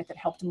on the unit that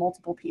helped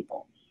multiple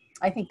people.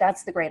 I think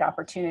that's the great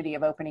opportunity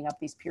of opening up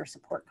these peer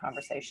support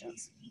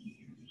conversations.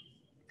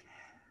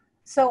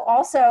 So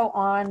also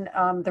on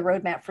the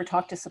roadmap for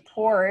Talk to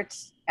Support,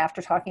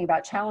 after talking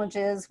about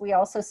challenges, we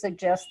also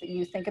suggest that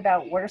you think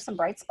about what are some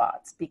bright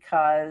spots,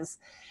 because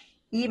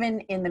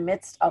even in the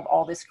midst of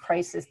all this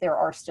crisis, there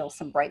are still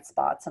some bright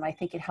spots. And I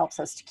think it helps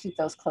us to keep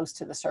those close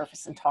to the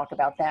surface and talk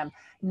about them,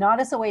 not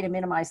as a way to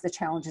minimize the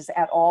challenges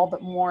at all,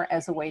 but more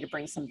as a way to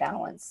bring some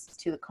balance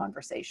to the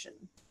conversation.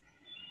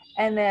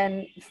 And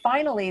then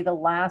finally, the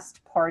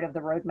last part of the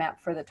roadmap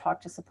for the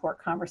Talk to Support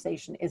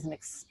conversation is an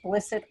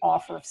explicit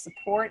offer of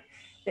support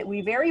that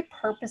we very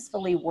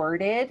purposefully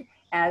worded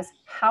as,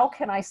 how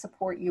can I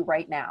support you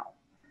right now?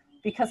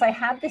 Because I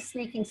have this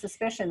sneaking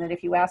suspicion that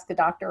if you ask a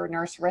doctor or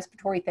nurse,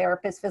 respiratory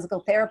therapist,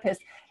 physical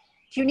therapist,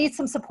 do you need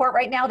some support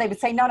right now? They would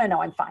say, no, no,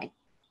 no, I'm fine.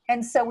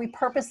 And so we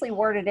purposely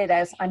worded it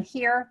as, I'm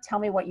here, tell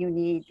me what you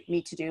need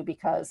me to do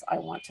because I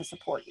want to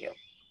support you.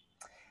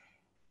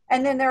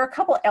 And then there are a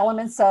couple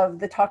elements of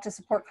the Talk to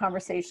Support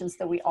conversations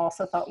that we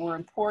also thought were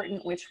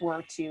important, which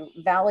were to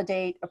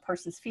validate a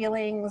person's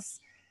feelings,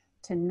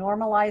 to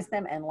normalize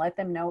them and let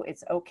them know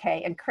it's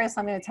okay. And Chris,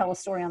 I'm going to tell a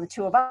story on the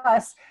two of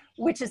us,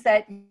 which is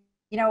that,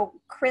 you know,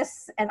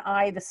 Chris and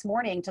I this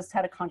morning just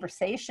had a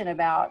conversation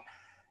about,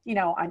 you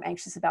know, I'm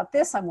anxious about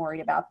this, I'm worried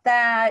about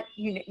that.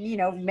 You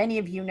know, many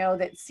of you know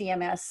that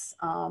CMS,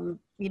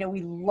 you know,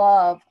 we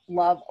love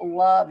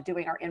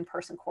doing our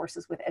in-person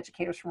courses with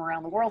educators from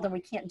around the world, and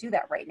we can't do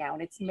that right now.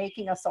 And it's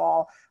making us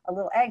all a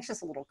little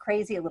anxious, a little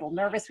crazy, a little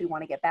nervous. We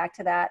want to get back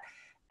to that.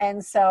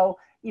 And so,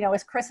 you know,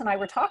 as Chris and I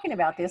were talking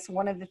about this,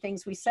 one of the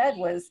things we said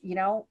was, you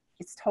know,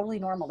 it's totally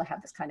normal to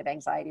have this kind of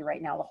anxiety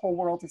right now. The whole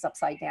world is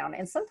upside down.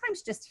 And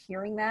sometimes just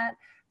hearing that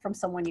from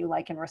someone you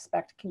like and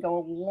respect can go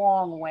a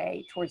long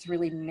way towards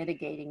really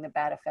mitigating the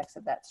bad effects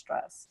of that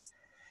stress.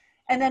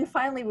 And then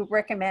finally, we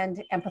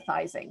recommend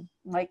empathizing.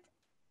 Like,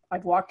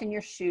 I've walked in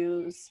your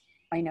shoes.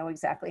 I know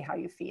exactly how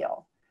you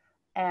feel.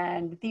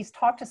 And these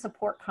talk to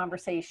support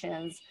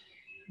conversations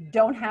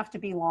don't have to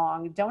be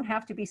long, don't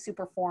have to be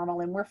super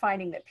formal. And we're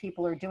finding that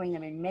people are doing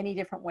them in many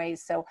different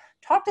ways. So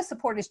talk to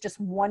support is just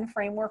one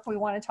framework we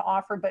wanted to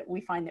offer, but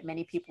we find that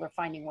many people are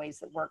finding ways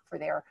that work for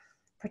their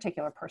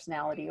particular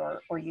personality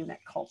or unit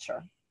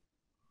culture.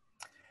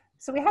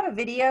 So we have a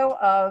video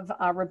of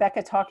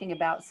Rebecca talking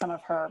about some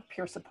of her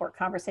peer support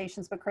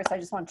conversations, but Chris, I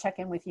just want to check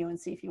in with you and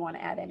see if you want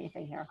to add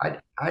anything here.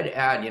 I'd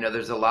add,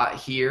 there's a lot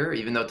here,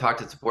 even though talk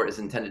to support is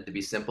intended to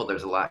be simple,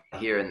 there's a lot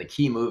here, and the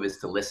key move is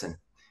to listen.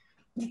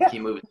 Yeah. Key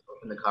move is to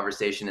open the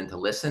conversation and to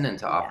listen and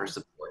to offer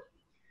support.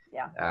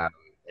 Yeah.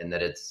 And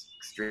that it's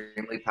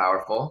extremely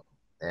powerful,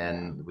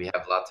 and we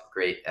have lots of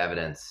great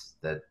evidence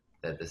that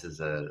this is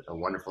a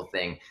wonderful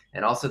thing,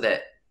 and also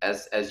that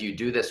as you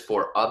do this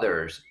for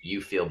others, you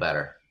feel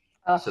better.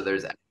 So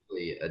there's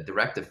actually a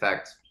direct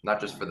effect,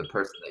 not just for the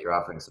person that you're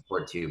offering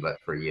support to, but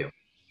for you.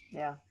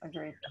 Yeah,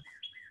 agreed.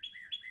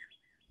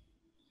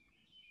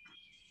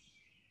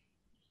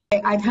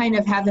 I kind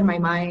of have in my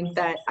mind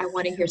that I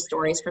want to hear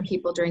stories from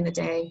people during the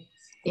day,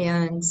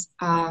 and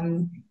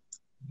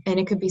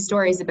it could be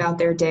stories about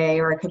their day,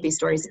 or it could be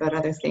stories about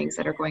other things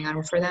that are going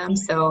on for them.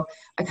 So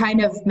I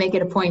kind of make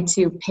it a point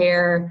to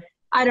pair,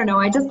 I don't know,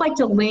 I just like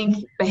to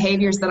link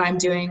behaviors that I'm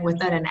doing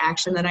with an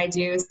action that I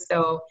do.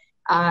 So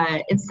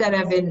instead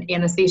of in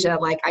anesthesia,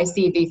 like I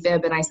see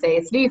VFib and I say,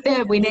 it's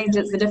VFib, we need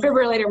the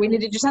defibrillator, we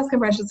need to do chest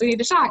compressions, we need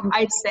to shock.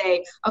 I'd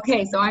say,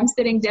 okay, so I'm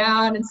sitting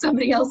down and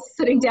somebody else is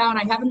sitting down.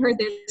 I haven't heard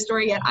their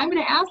story yet. I'm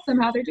going to ask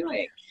them how they're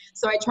doing.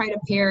 So I try to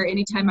pair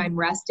anytime I'm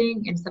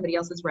resting and somebody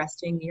else is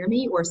resting near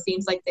me or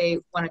seems like they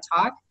want to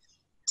talk,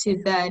 to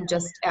then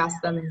just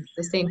ask them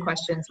the same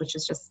questions, which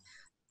is just,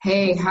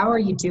 hey, how are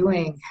you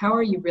doing? How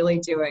are you really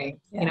doing?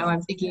 Yeah.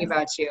 I'm thinking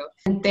about you.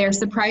 And they're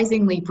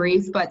surprisingly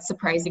brief, but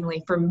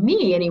surprisingly, for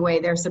me anyway,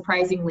 they're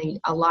surprisingly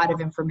a lot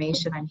of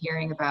information. I'm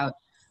hearing about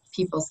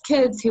people's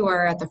kids who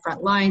are at the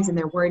front lines and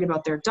they're worried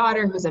about their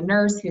daughter who's a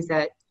nurse, who's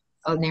at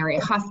an area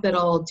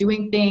hospital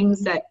doing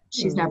things that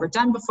she's never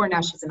done before.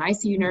 Now she's an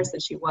ICU nurse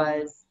and she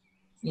was,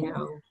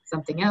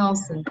 something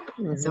else. And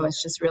so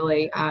it's just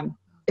really,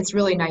 it's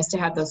really nice to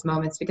have those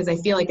moments because I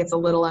feel like it's a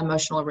little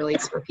emotional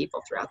release for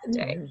people throughout the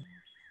day.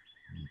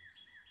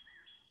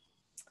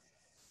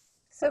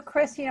 So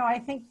Chris, I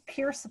think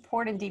peer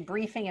support and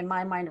debriefing in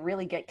my mind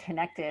really get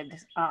connected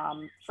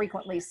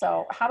frequently.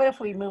 So how about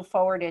if we move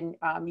forward and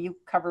you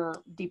cover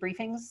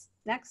debriefings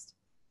next?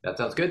 That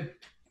sounds good.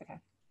 Okay.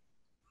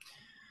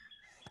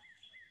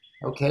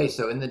 Okay,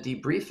 so in the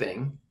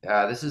debriefing,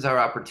 this is our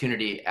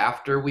opportunity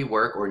after we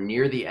work or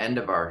near the end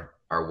of our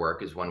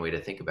work is one way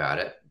to think about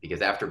it,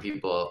 because after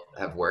people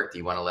have worked,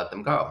 you want to let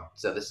them go.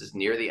 So this is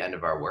near the end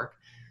of our work.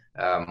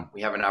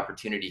 We have an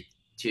opportunity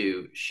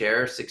to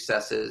share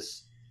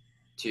successes,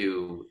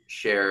 to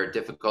share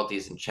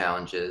difficulties and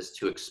challenges,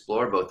 to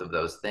explore both of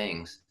those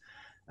things,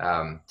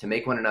 to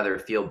make one another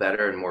feel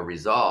better and more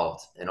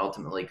resolved, and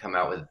ultimately come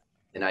out with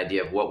an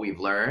idea of what we've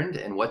learned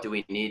and what do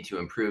we need to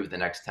improve the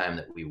next time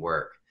that we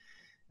work.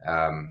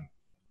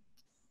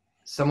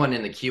 Someone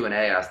in the Q&A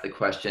asked the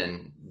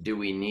question, do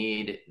we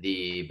need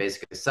the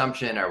basic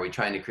assumption? Are we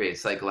trying to create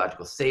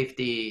psychological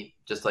safety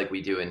just like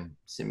we do in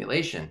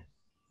simulation?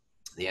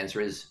 The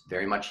answer is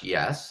very much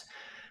yes.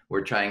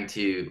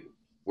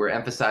 We're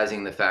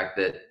emphasizing the fact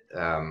that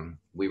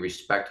we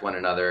respect one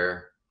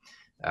another,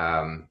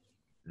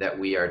 that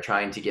we are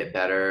trying to get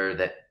better,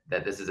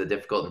 that this is a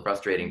difficult and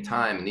frustrating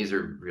time. And these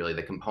are really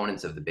the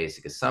components of the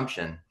basic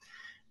assumption.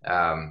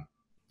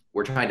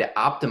 We're trying to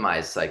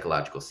optimize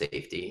psychological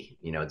safety.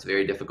 It's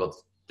very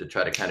difficult to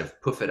try to kind of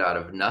poof it out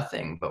of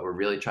nothing, but we're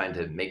really trying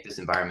to make this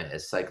environment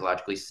as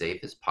psychologically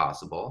safe as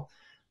possible,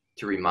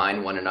 to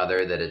remind one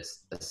another that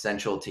it's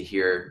essential to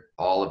hear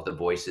all of the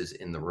voices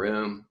in the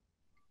room,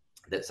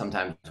 that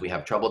sometimes we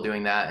have trouble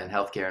doing that in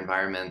healthcare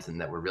environments, and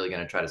that we're really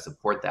going to try to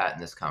support that in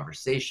this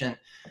conversation.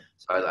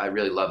 So I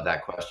really love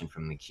that question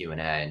from the Q&A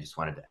and just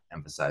wanted to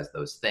emphasize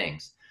those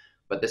things.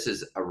 But this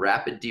is a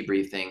rapid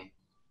debriefing.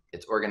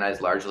 It's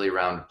organized largely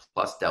around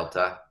plus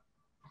delta.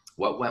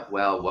 What went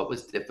well? What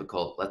was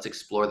difficult? Let's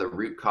explore the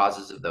root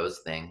causes of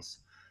those things.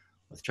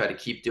 Let's try to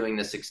keep doing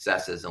the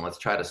successes, and let's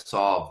try to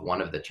solve one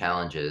of the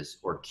challenges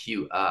or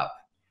queue up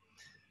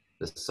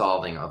the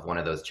solving of one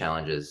of those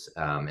challenges,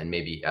 and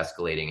maybe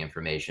escalating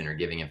information or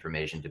giving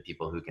information to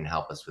people who can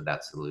help us with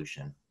that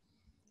solution.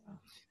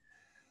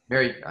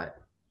 Mary,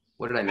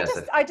 what did I miss?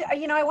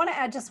 I want to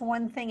add just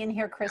one thing in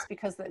here, Chris,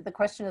 because the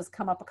question has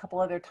come up a couple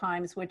other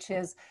times, which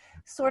is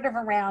sort of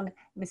around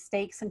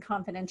mistakes and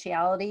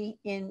confidentiality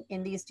in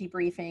these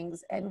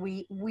debriefings. And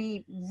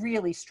we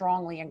really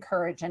strongly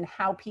encourage, and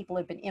how people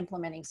have been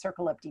implementing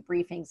Circle Up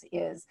debriefings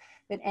is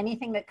that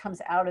anything that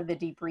comes out of the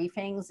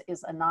debriefings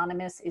is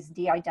anonymous, is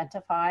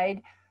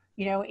de-identified.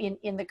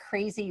 In the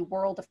crazy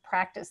world of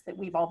practice that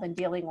we've all been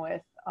dealing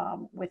with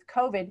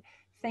COVID,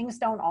 things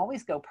don't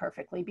always go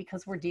perfectly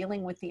because we're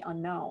dealing with the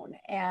unknown.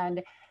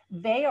 And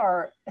they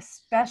are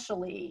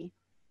especially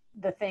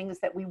the things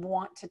that we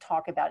want to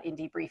talk about in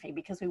debriefing,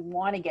 because we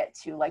want to get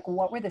to, like,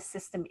 what were the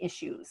system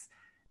issues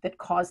that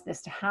caused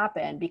this to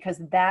happen, because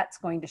that's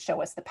going to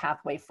show us the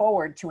pathway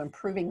forward to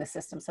improving the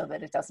system so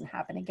that it doesn't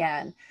happen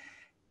again.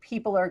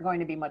 People are going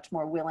to be much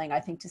more willing, I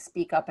think, to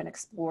speak up and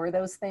explore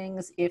those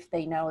things if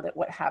they know that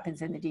what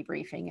happens in the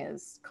debriefing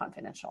is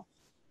confidential.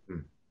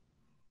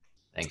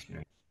 Thanks,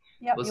 Mary.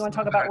 Yeah, you want to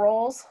talk about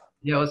roles?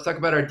 Yeah, let's talk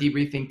about our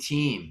debriefing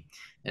team.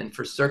 And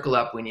for Circle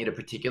Up, we need a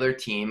particular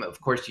team. Of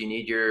course, you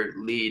need your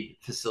lead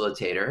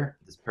facilitator,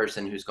 this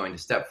person who's going to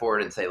step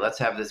forward and say, let's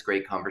have this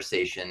great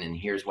conversation, and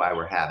here's why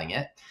we're having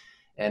it.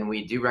 And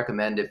we do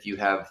recommend, if you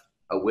have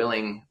a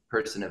willing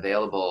person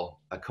available,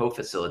 a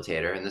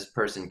co-facilitator, and this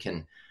person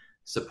can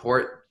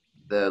support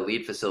the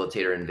lead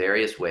facilitator in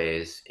various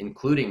ways,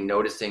 including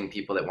noticing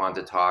people that want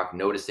to talk,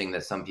 noticing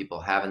that some people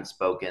haven't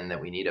spoken,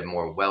 that we need a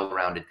more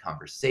well-rounded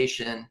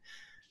conversation,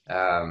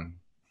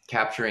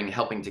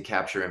 helping to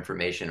capture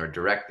information or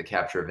direct the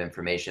capture of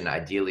information.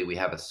 Ideally, we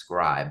have a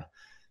scribe.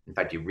 In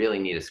fact, you really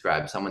need a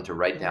scribe, someone to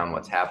write down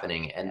what's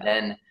happening, and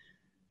then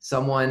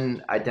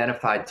someone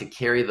identified to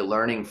carry the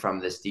learning from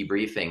this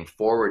debriefing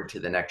forward to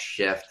the next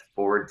shift,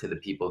 forward to the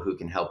people who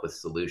can help with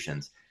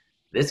solutions.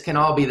 This can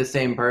all be the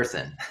same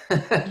person.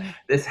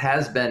 This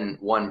has been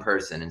one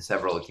person in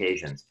several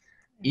occasions.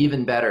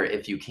 Even better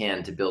if you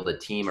can, to build a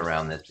team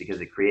around this,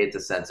 because it creates a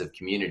sense of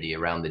community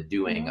around the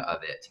doing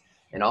of it.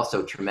 And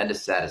also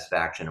tremendous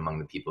satisfaction among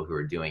the people who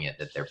are doing it,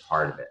 that they're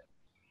part of it.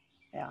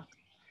 Yeah.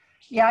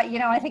 Yeah, you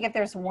know, I think if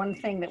there's one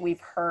thing that we've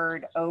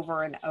heard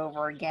over and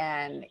over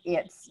again,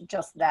 it's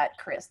just that,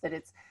 Chris, that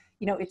it's,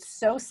 you know, it's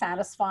so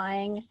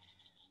satisfying,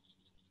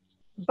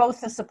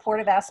 both the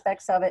supportive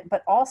aspects of it,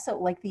 but also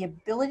like the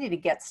ability to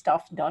get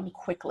stuff done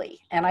quickly.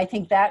 And I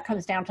think that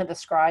comes down to the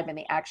scribe and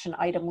the action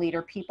item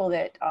leader, people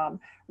that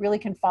really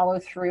can follow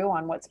through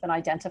on what's been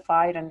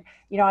identified. And,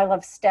 you know, I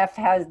love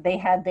they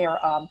had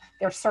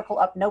their Circle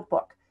Up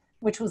notebook,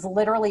 which was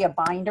literally a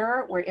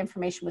binder where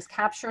information was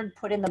captured,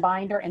 put in the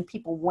binder, and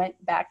people went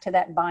back to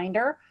that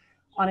binder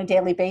on a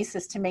daily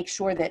basis to make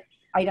sure that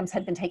items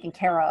had been taken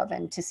care of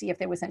and to see if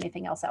there was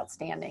anything else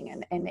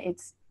outstanding. And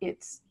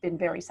it's been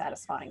very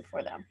satisfying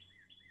for them.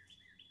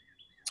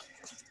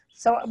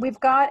 So we've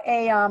got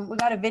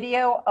a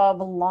video of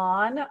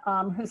Lon,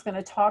 who's going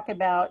to talk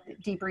about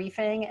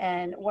debriefing.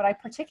 And what I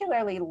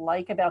particularly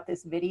like about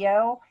this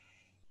video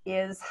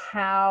is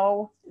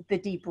how the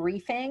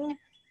debriefing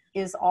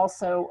is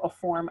also a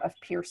form of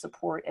peer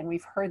support. And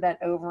we've heard that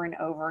over and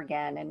over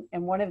again.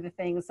 And one of the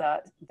things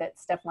that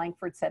Steph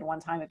Langford said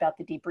one time about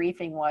the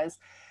debriefing was,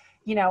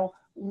 you know,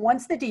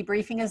 once the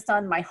debriefing is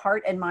done, my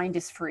heart and mind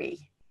is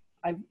free.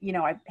 I've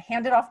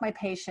handed off my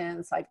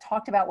patients. I've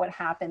talked about what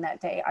happened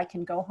that day. I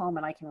can go home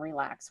and I can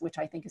relax, which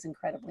I think is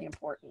incredibly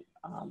important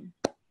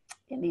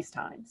in these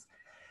times.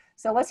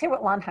 So let's hear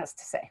what Lon has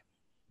to say.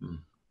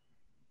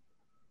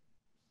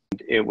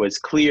 It was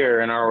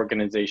clear in our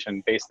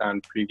organization, based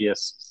on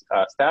previous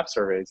staff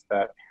surveys,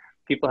 that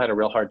people had a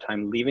real hard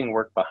time leaving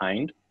work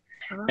behind.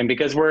 And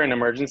because we're an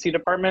emergency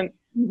department,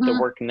 the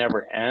work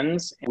never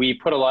ends. We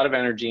put a lot of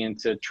energy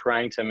into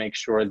trying to make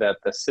sure that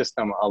the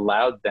system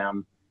allowed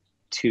them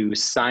to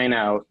sign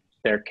out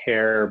their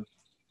care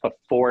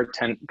before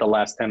the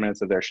last 10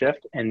 minutes of their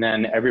shift. And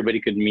then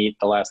everybody could meet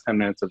the last 10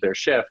 minutes of their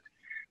shift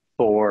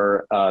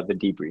for the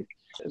debrief.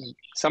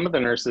 Some of the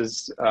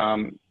nurses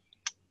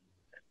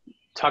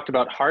talked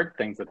about hard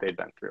things that they'd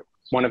been through.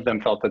 One of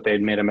them felt that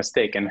they'd made a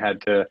mistake and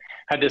had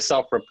to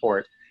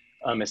self-report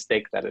a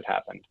mistake that had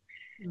happened.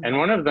 And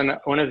one of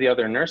the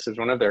other nurses,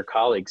 one of their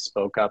colleagues,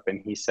 spoke up,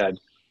 and he said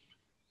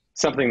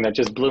something that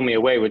just blew me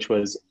away, which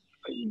was,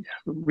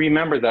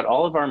 remember that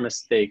all of our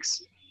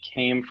mistakes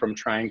came from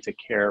trying to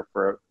care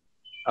for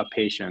a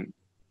patient.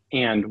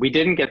 And we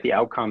didn't get the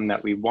outcome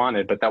that we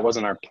wanted, but that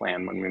wasn't our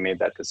plan when we made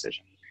that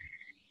decision.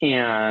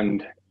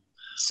 And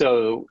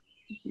so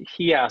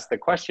he asked the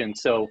question,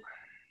 so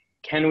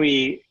can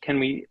we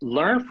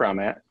learn from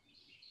it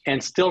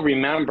and still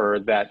remember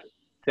that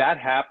that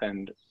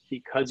happened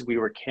because we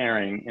were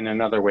caring in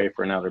another way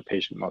for another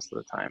patient most of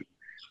the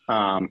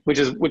time, which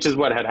is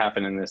what had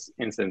happened in this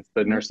instance.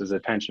 The nurse's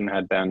attention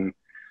had been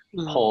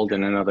pulled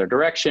in another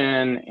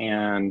direction,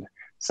 and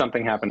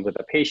something happened with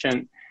the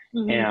patient,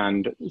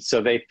 and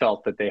so they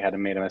felt that they had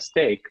made a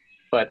mistake.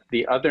 But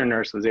the other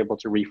nurse was able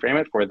to reframe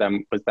it for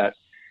them, was that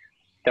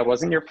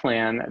wasn't your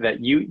plan,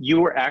 that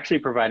you were actually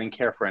providing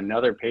care for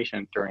another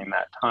patient during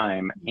that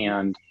time.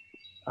 And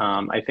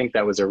I think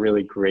that was a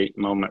really great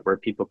moment where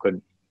people could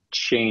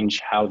change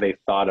how they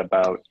thought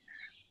about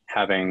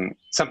having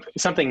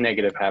something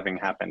negative having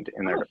happened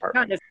in their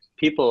department.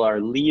 People are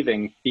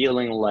leaving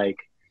feeling like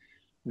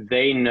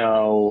they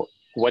know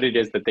what it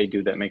is that they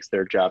do that makes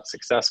their job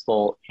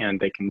successful,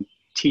 and they can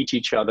teach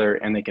each other,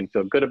 and they can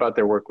feel good about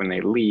their work when they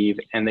leave,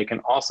 and they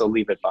can also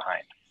leave it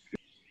behind.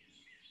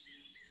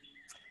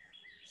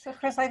 So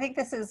Chris, I think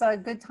this is a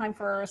good time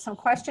for some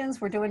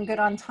questions. We're doing good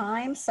on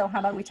time. So how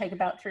about we take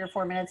about 3 or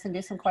 4 minutes and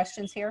do some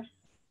questions here?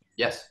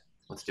 Yes,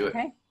 let's do it.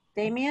 Okay,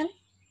 Damien?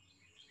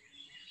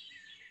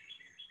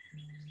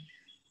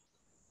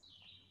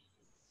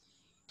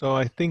 So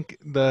I think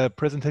the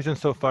presentation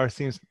so far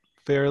seems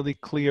fairly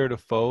clear to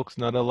folks,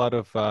 not a lot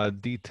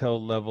of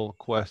detail level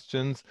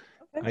questions.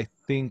 Okay. I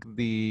think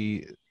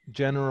the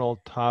general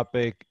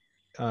topic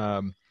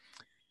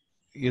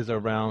is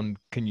around,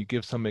 can you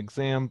give some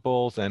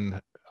examples,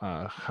 and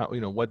how,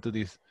 what do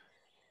these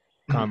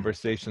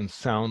conversations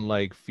sound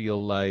like,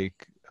 feel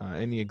like?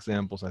 Any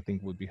examples I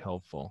think would be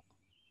helpful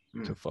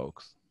to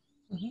folks.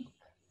 Mm-hmm.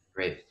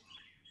 Great.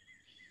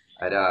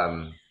 I'd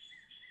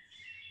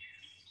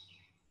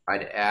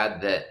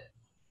add that,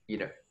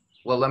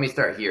 well, let me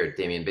start here,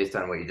 Damien, based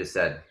on what you just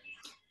said.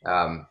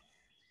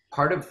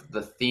 Part of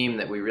the theme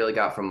that we really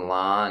got from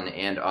Lon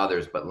and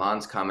others, but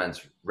Lon's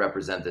comments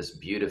represent this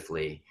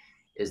beautifully,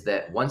 is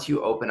that once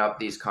you open up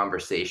these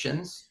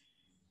conversations,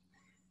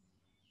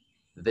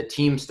 the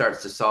team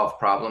starts to solve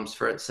problems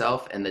for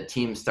itself, and the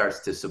team starts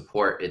to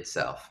support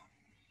itself.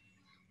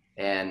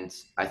 And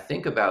I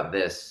think about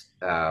this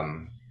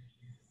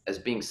as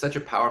being such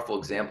a powerful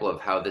example of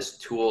how this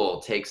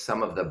tool takes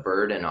some of the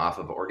burden off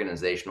of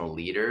organizational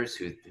leaders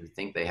who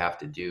think they have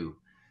to do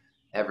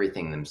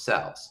everything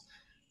themselves.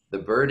 The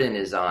burden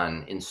is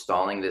on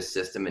installing this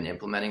system and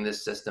implementing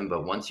this system,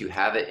 but once you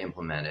have it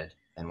implemented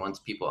and once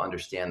people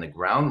understand the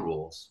ground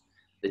rules,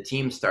 the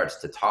team starts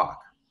to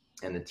talk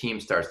and the team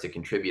starts to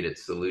contribute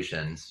its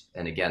solutions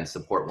and, again,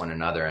 support one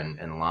another.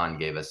 And Lon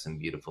gave us some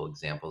beautiful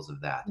examples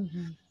of that.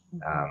 Mm-hmm.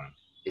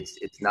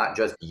 It's not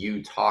just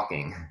you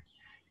talking,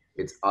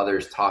 it's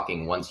others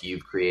talking once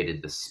you've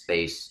created the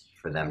space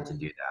for them to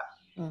do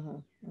that.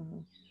 Mm-hmm.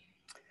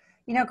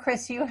 Mm-hmm.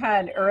 Chris, you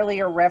had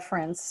earlier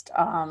referenced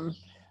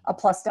a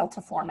plus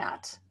delta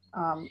format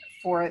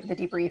for the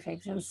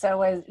debriefings. And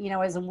so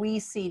as we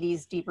see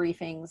these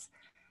debriefings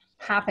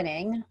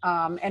happening,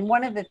 and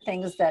one of the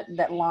things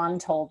that Lon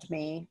told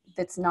me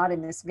that's not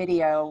in this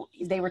video,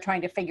 they were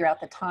trying to figure out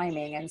the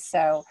timing. And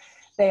so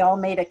they all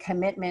made a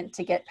commitment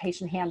to get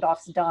patient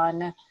handoffs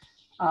done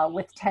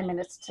with 10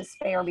 minutes to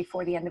spare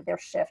before the end of their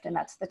shift. And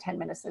that's the 10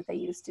 minutes that they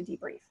use to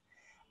debrief.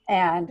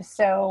 And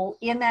so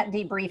in that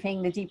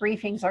debriefing, the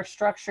debriefings are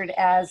structured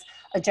as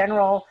a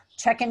general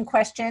check-in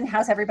question.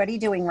 How's everybody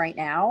doing right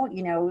now?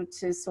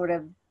 To sort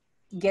of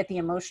get the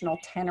emotional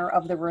tenor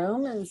of the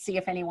room and see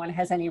if anyone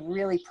has any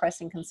really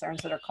pressing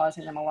concerns that are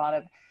causing them a lot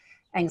of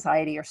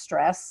anxiety or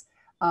stress.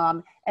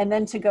 And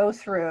then to go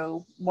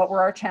through, what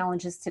were our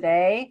challenges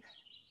today?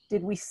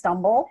 Did we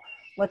stumble?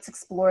 Let's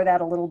explore that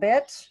a little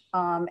bit.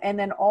 And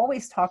then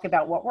always talk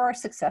about what were our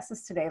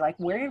successes today? Like,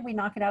 where did we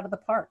knock it out of the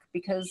park?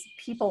 Because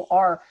people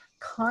are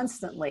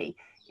constantly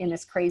in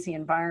this crazy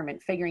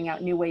environment, figuring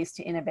out new ways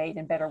to innovate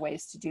and better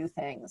ways to do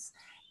things.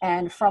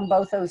 And from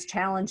both those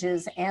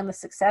challenges and the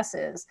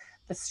successes,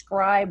 the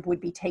scribe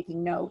would be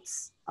taking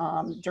notes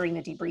during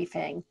the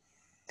debriefing.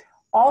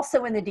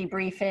 Also in the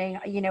debriefing,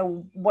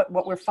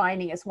 what we're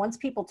finding is once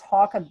people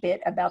talk a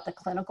bit about the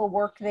clinical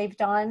work they've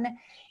done,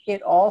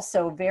 it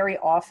also very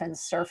often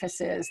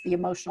surfaces the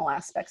emotional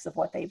aspects of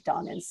what they've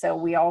done. And so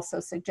we also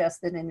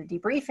suggest that in the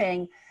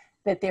debriefing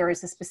that there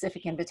is a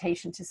specific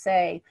invitation to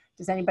say,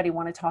 does anybody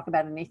want to talk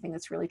about anything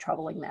that's really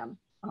troubling them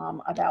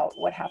about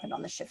what happened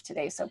on the shift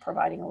today? So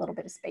providing a little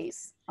bit of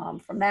space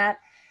from that.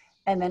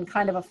 And then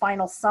kind of a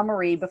final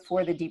summary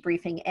before the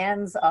debriefing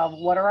ends of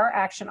what are our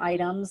action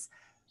items?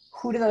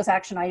 Who do those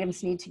action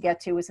items need to get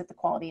to? Is it the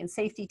quality and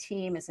safety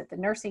team? Is it the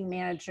nursing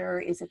manager?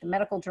 Is it the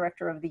medical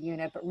director of the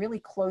unit? But really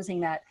closing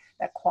that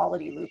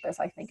quality loop, as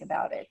I think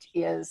about it,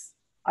 is,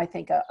 I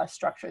think, a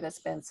structure that's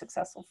been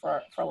successful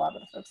for a lot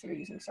of the folks that are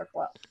using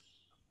Circle Up.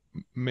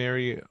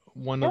 Mary,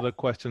 one of the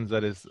questions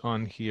that is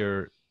on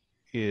here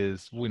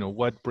is,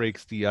 what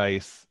breaks the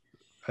ice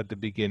at the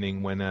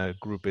beginning when a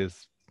group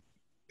is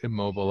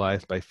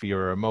immobilized by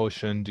fear or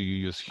emotion? Do you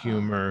use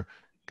humor?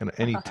 Kind of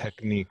any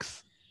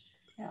techniques?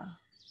 Yeah.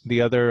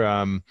 The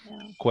other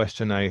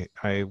question I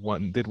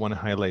did want to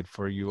highlight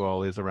for you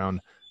all is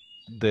around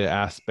the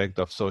aspect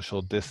of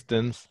social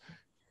distance.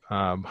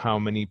 How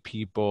many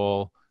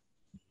people,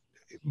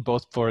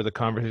 both for the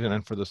conversation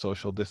and for the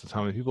social distance,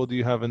 how many people do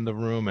you have in the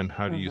room, and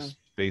how do you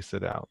space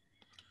it out?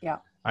 Yeah.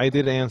 I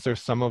did answer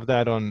some of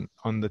that on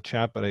the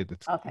chat, but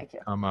it's thank you.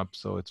 come up,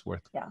 so it's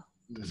worth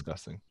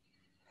discussing.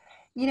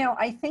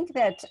 I think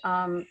that,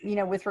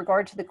 with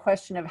regard to the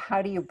question of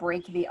how do you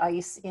break the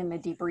ice in the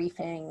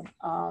debriefing,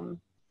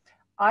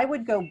 I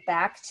would go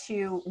back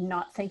to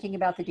not thinking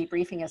about the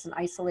debriefing as an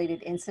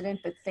isolated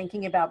incident, but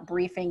thinking about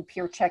briefing,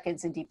 peer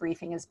check-ins, and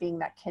debriefing as being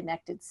that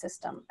connected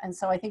system. And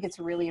so I think it's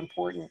really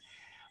important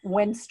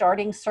when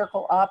starting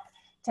Circle Up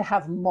to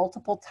have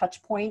multiple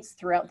touch points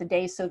throughout the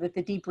day so that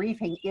the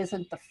debriefing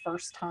isn't the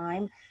first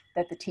time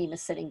that the team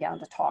is sitting down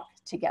to talk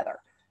together.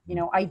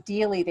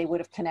 Ideally, they would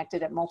have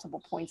connected at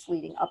multiple points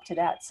leading up to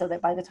that so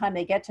that by the time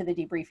they get to the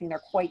debriefing, they're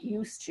quite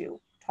used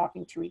to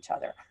talking to each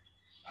other.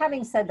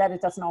 Having said that,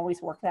 it doesn't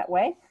always work that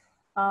way.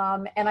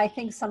 And I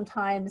think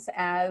sometimes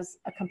as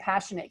a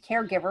compassionate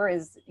caregiver,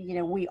 as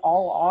we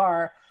all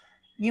are,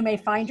 you may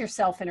find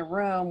yourself in a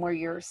room where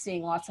you're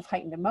seeing lots of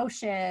heightened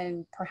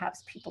emotion,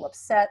 perhaps people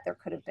upset. There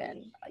could have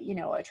been,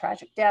 a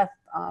tragic death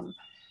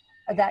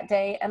that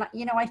day. And,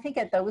 I think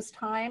at those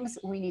times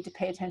we need to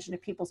pay attention to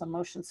people's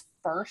emotions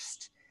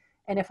first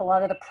And if a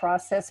lot of the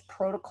process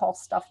protocol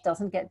stuff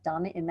doesn't get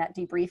done in that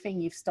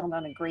debriefing, you've still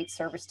done a great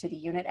service to the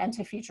unit and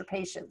to future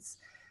patients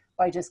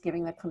by just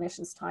giving the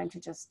clinicians time to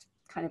just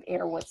kind of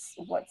air what's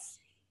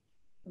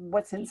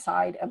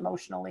inside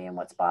emotionally and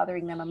what's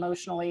bothering them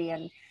emotionally.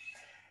 And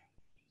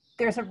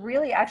there's a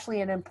really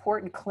actually an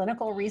important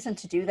clinical reason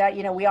to do that.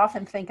 You know, we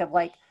often think of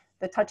like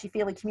the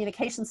touchy-feely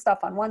communication stuff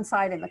on one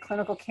side and the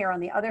clinical care on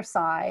the other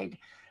side.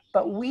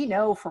 But we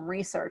know from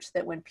research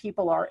that when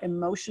people are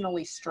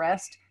emotionally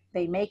stressed,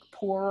 they make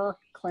poorer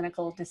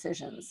clinical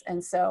decisions.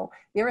 And so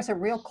there is a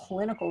real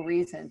clinical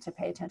reason to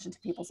pay attention to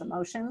people's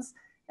emotions.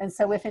 And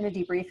so if in a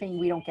debriefing,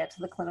 we don't get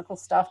to the clinical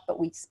stuff, but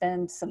we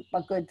spend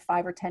a good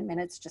 5 or 10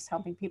 minutes just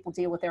helping people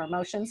deal with their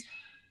emotions,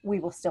 we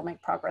will still make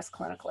progress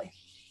clinically.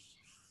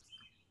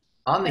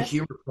 On the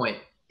humor point,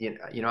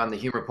 on the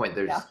humor point,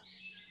 there's,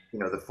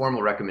 the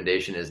formal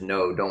recommendation is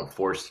no, don't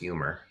force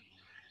humor.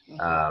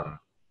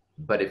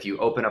 But if you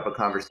open up a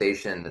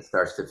conversation that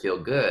starts to feel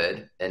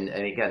good, and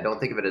again, don't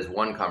think of it as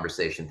one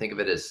conversation, think of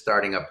it as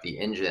starting up the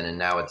engine, and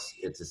now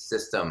it's a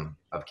system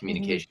of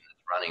communication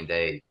that's running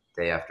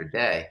day after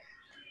day.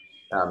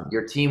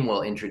 Your team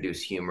will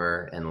introduce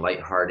humor and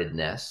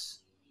lightheartedness,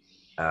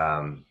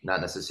 not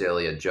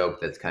necessarily a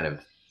joke that's kind of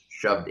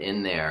shoved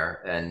in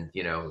there. And,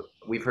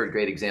 we've heard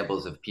great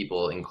examples of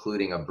people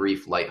including a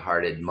brief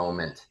lighthearted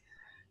moment,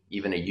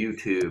 even a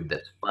YouTube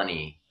that's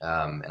funny,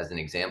 as an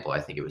example.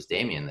 I think it was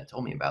Damien that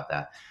told me about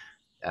that.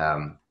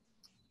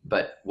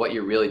 But what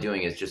you're really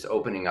doing is just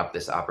opening up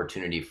this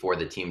opportunity for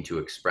the team to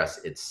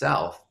express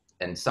itself.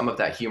 And some of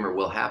that humor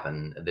will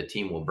happen. The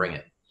team will bring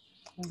it.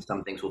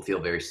 Some things will feel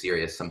very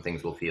serious. Some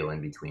things will feel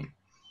in between.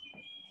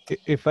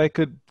 If I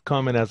could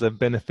comment as a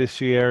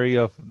beneficiary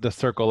of the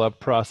Circle Up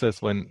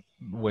process, when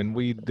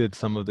we did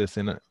some of this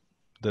in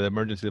the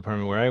emergency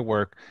department where I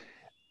work,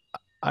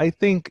 I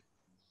think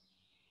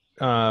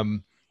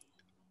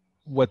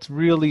what's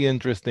really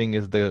interesting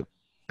is the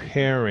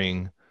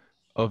pairing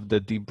of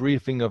the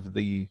debriefing of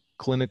the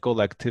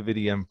clinical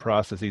activity and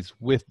processes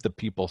with the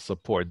people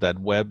support, that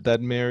web that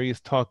Mary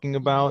is talking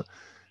about.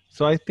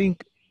 So I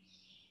think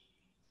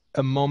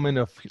a moment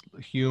of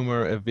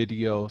humor, a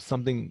video,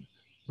 something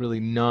really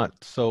not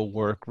so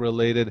work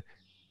related,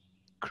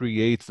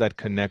 creates that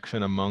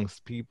connection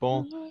amongst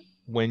people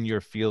when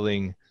you're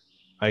feeling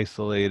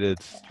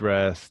isolated,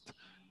 stressed,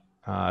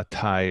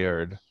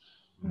 tired.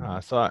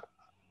 So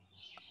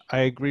I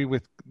agree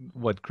with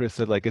what Chris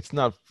said. Like, it's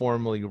not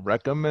formally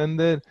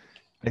recommended.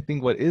 I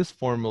think what is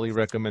formally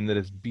recommended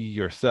is be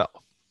yourself.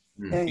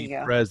 There you be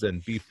go.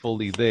 present, be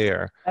fully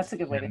there. That's a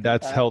good way to And think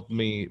that's about it. helped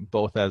me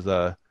both as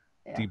a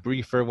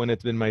debriefer when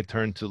it's been my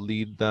turn to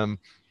lead them,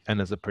 and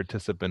as a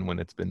participant when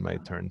it's been my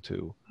turn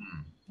to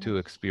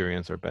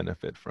experience or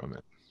benefit from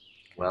it.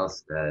 Well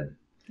said.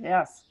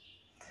 Yes.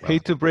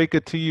 Hate to break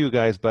it to you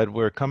guys, but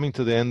we're coming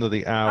to the end of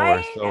the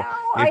hour.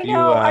 I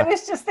know. I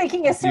was just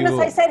thinking as soon as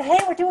I said, hey,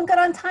 we're doing good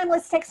on time,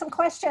 let's take some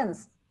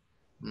questions.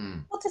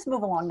 We'll just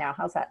move along now.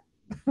 How's that?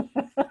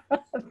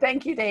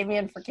 Thank you,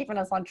 Damien, for keeping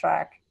us on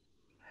track.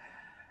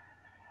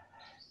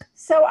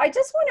 So I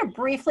just want to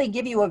briefly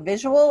give you a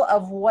visual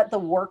of what the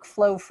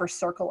workflow for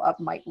Circle Up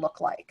might look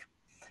like.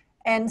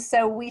 And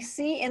so we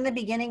see in the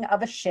beginning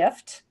of a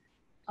shift,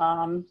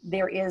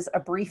 there is a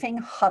briefing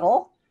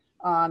huddle,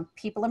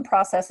 people and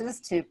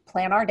processes to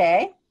plan our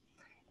day.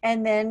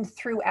 And then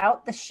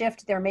throughout the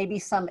shift, there may be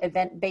some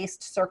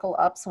event-based Circle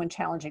Ups when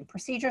challenging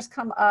procedures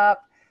come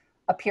up,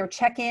 a peer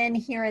check-in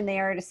here and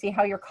there to see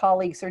how your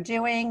colleagues are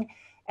doing.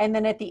 And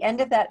then at the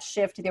end of that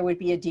shift, there would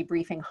be a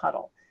debriefing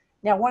huddle.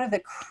 Now, one of the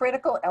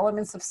critical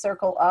elements of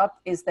Circle Up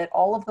is that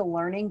all of the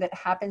learning that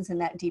happens in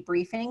that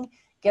debriefing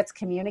gets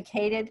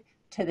communicated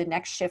to the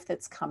next shift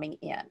that's coming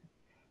in.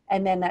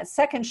 And then that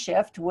second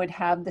shift would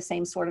have the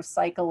same sort of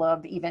cycle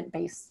of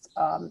event-based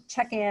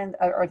check-in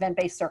or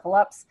event-based Circle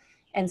Ups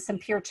and some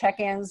peer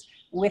check-ins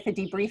with a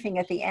debriefing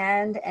at the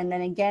end. And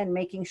then again,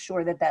 making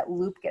sure that that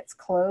loop gets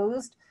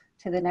closed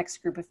to the next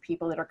group of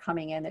people that are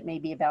coming in that may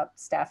be about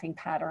staffing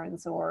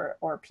patterns or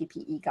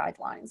PPE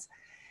guidelines.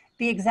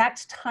 The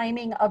exact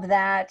timing of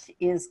that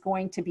is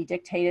going to be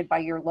dictated by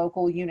your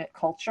local unit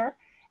culture.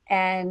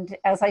 And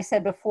as I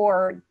said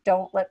before,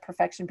 don't let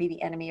perfection be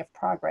the enemy of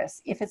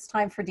progress. If it's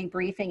time for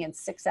debriefing and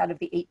 6 out of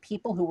the 8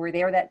 people who were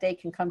there that day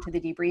can come to the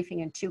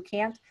debriefing and 2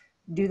 can't,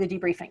 do the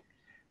debriefing,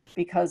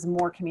 because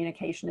more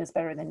communication is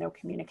better than no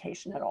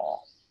communication at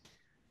all.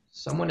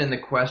 Someone in the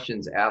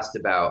questions asked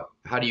about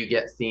how do you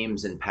get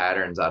themes and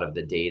patterns out of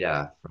the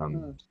data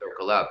from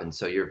Circle Up. And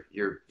so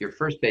your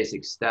first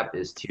basic step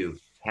is to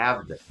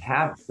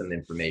have some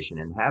information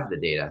and have the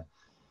data.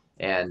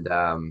 And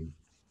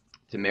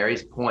to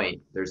Mary's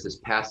point, there's this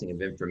passing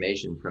of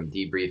information from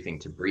debriefing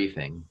to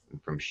briefing,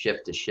 from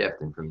shift to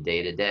shift, and from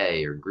day to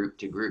day or group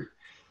to group.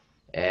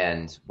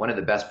 And one of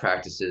the best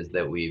practices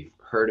that we've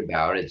heard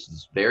about,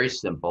 it's very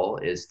simple,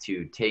 is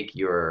to take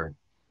your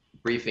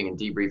briefing and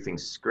debriefing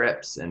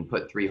scripts and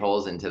put 3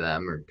 holes into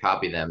them, or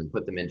copy them and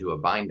put them into a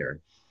binder.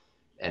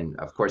 And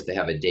of course they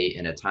have a date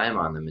and a time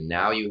on them. And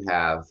now you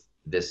have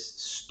this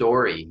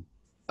story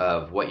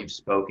of what you've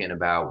spoken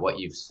about, what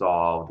you've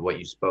solved, what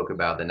you spoke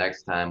about the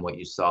next time, what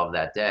you solved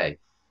that day.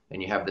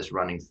 And you have this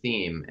running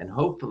theme. And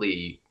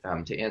hopefully,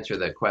 to answer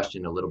the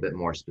question a little bit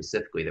more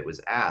specifically that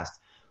was asked,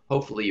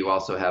 hopefully you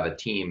also have a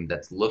team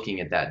that's looking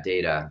at that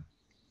data,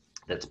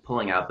 that's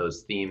pulling out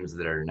those themes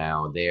that are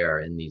now there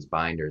in these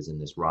binders, in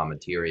this raw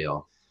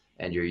material.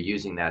 And you're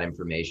using that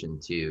information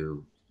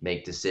to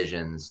make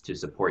decisions, to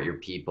support your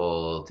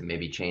people, to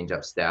maybe change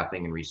up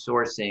staffing and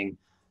resourcing.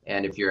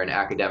 And if you're an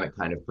academic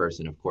kind of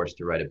person, of course,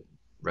 to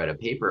write a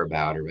paper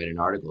about or write an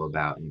article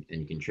about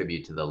and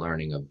contribute to the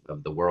learning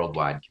of the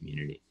worldwide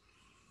community.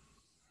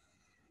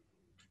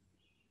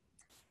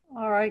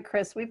 All right,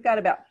 Chris, we've got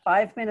about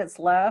 5 minutes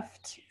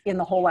left in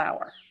the whole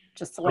hour,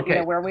 just to let you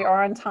know where we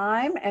are on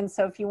time. And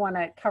so if you want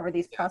to cover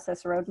these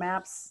process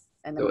roadmaps,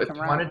 and then so we if can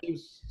you want to do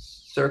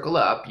Circle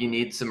Up, you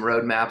need some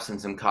roadmaps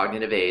and some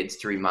cognitive aids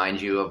to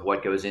remind you of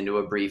what goes into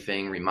a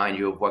briefing, remind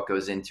you of what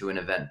goes into an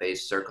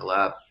event-based Circle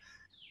Up.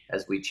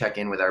 As we check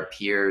in with our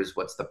peers,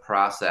 what's the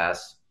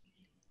process?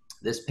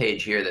 This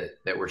page here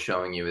that we're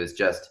showing you is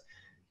just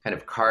kind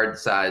of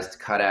card-sized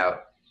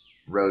cutout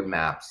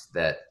roadmaps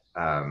that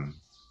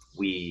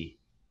we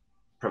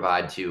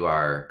provide to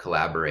our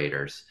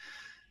collaborators.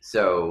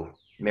 So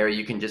Mary,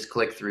 you can just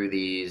click through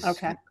these.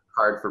 Okay. A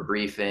card for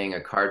briefing,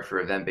 a card for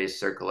event-based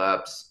Circle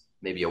Ups,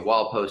 maybe a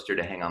wall poster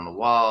to hang on the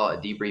wall, a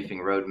debriefing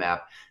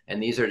roadmap.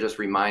 And these are just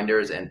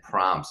reminders and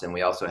prompts. And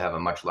we also have a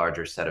much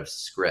larger set of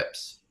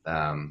scripts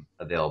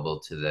available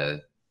to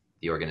the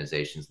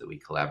organizations that we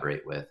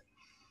collaborate with.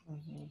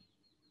 Mm-hmm.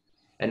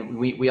 And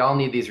we all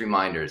need these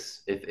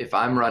reminders. If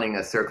I'm running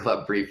a Circle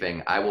Up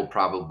briefing, I will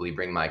probably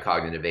bring my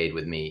cognitive aid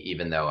with me,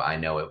 even though I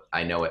know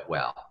it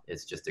well.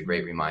 It's just a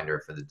great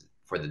reminder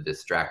for the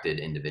distracted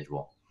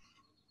individual.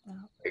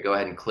 Okay, go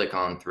ahead and click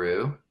on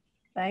through.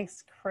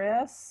 Thanks,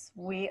 Chris.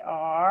 We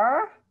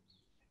are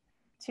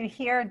to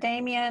hear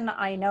Damien.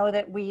 I know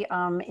that we,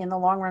 in the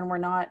long run, we're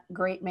not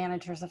great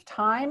managers of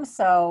time,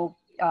 so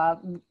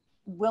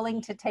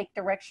willing to take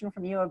direction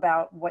from you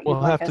about what you'd like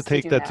us to do. We'll have to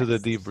take that next. to the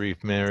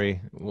debrief, Mary.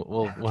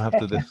 We'll have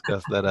to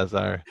discuss that as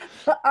our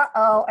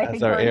I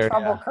think we're in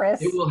trouble,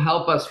 Chris. It will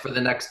help us for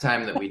the next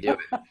time that we do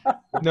it.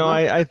 No,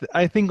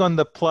 I think on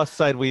the plus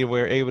side, we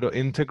were able to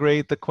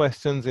integrate the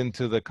questions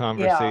into the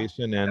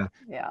conversation, and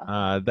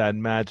that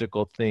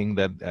magical thing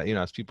that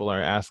as people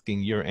are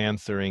asking, you're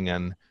answering,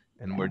 and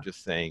we're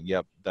just saying,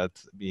 yep,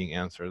 that's being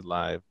answered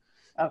live.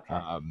 Okay.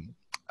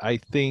 I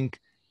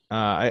think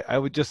I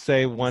would just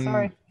say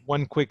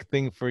one quick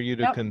thing for you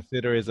to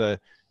consider is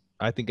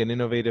I think an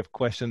innovative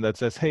question that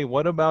says, hey,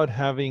 what about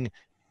having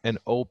an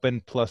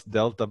open plus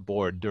delta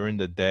board during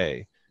the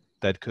day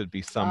that could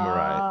be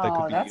summarized, that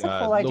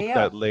could be looked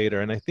at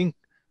later? And I think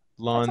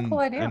Lon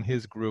and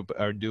his group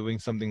are doing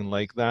something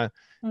like that.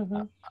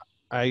 Mm-hmm.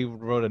 I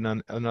wrote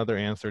another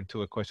answer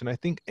to a question. I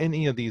think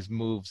any of these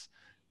moves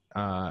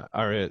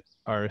are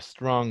a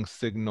strong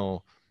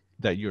signal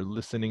that you're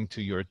listening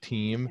to your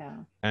team,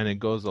 and it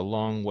goes a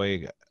long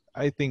way.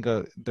 I think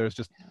there's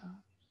just,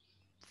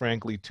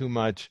 frankly, too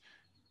much,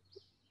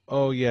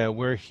 oh yeah,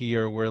 we're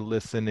here, we're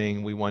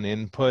listening, we want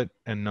input,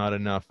 and not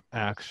enough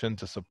action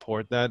to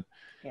support that.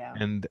 Yeah.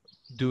 And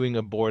doing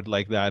a board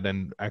like that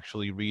and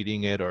actually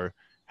reading it, or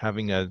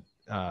having a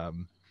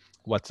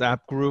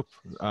WhatsApp group.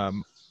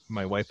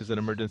 My wife is an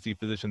emergency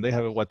physician. They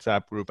have a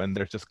WhatsApp group, and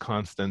there's just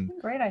constant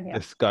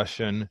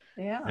discussion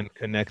and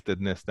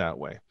connectedness that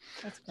way.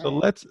 So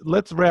let's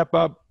wrap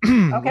up.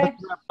 Let's wrap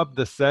up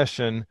the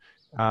session.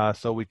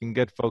 So we can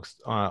get folks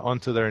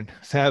onto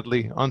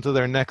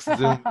their next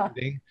Zoom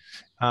meeting.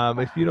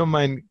 If you don't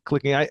mind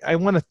clicking, I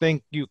want to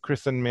thank you,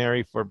 Chris and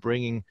Mary, for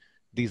bringing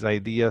these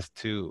ideas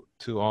to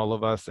all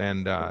of us,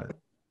 and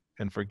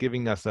for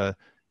giving us a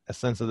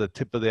sense of the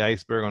tip of the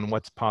iceberg on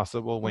what's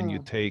possible when you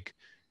take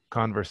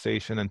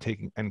conversation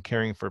and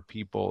caring for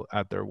people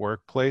at their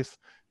workplace.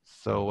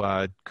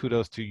 So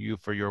kudos to you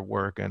for your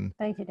work, and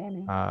thank you,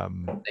 Danny.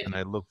 And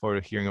I look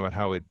forward to hearing about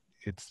how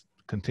it's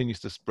continues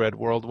to spread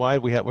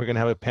worldwide. We're going to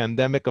have a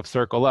pandemic of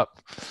Circle Up,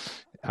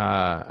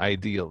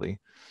 ideally.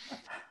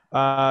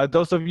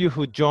 Those of you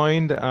who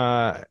joined,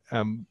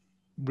 I'm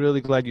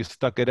really glad you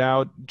stuck it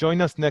out.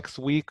 Join us next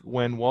week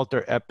when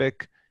Walter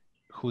Epic,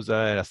 who's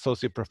an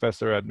associate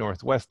professor at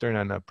Northwestern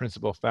and a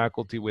principal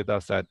faculty with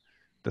us at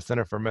the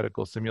Center for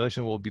Medical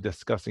Simulation, will be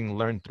discussing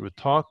Learn Through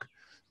Talk,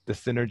 the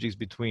synergies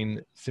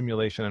between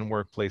simulation and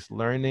workplace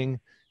learning.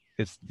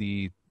 It's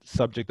the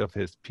subject of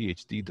his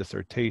PhD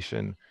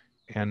dissertation,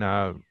 and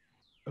a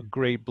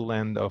great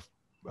blend of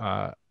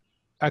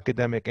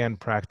academic and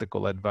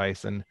practical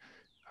advice. And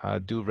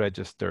do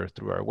register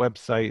through our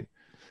website.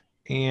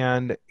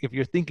 And if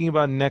you're thinking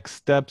about next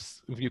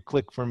steps, if you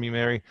click for me,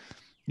 Mary,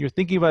 you're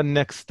thinking about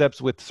next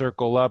steps with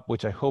Circle Up,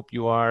 which I hope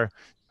you are,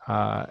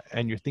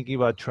 and you're thinking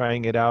about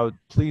trying it out,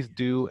 please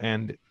do,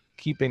 and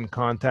keep in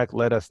contact,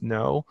 let us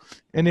know.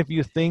 And if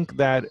you think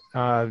that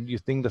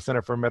the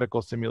Center for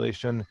Medical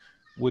Simulation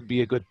would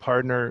be a good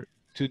partner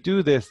to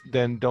do this,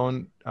 then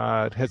don't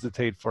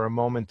hesitate for a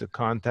moment to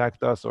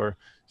contact us or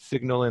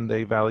signal in the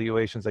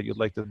evaluations that you'd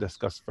like to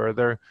discuss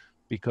further.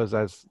 because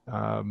as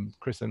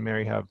Chris and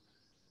Mary have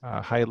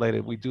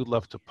highlighted, we do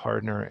love to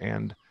partner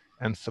and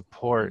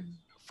support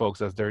folks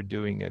as they're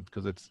doing it,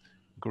 because it's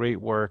great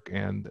work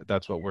and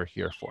that's what we're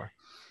here for.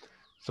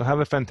 So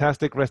have a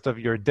fantastic rest of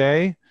your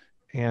day,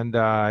 and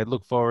I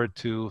look forward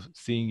to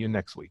seeing you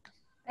next week.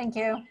 Thank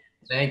you.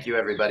 Thank you,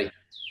 everybody.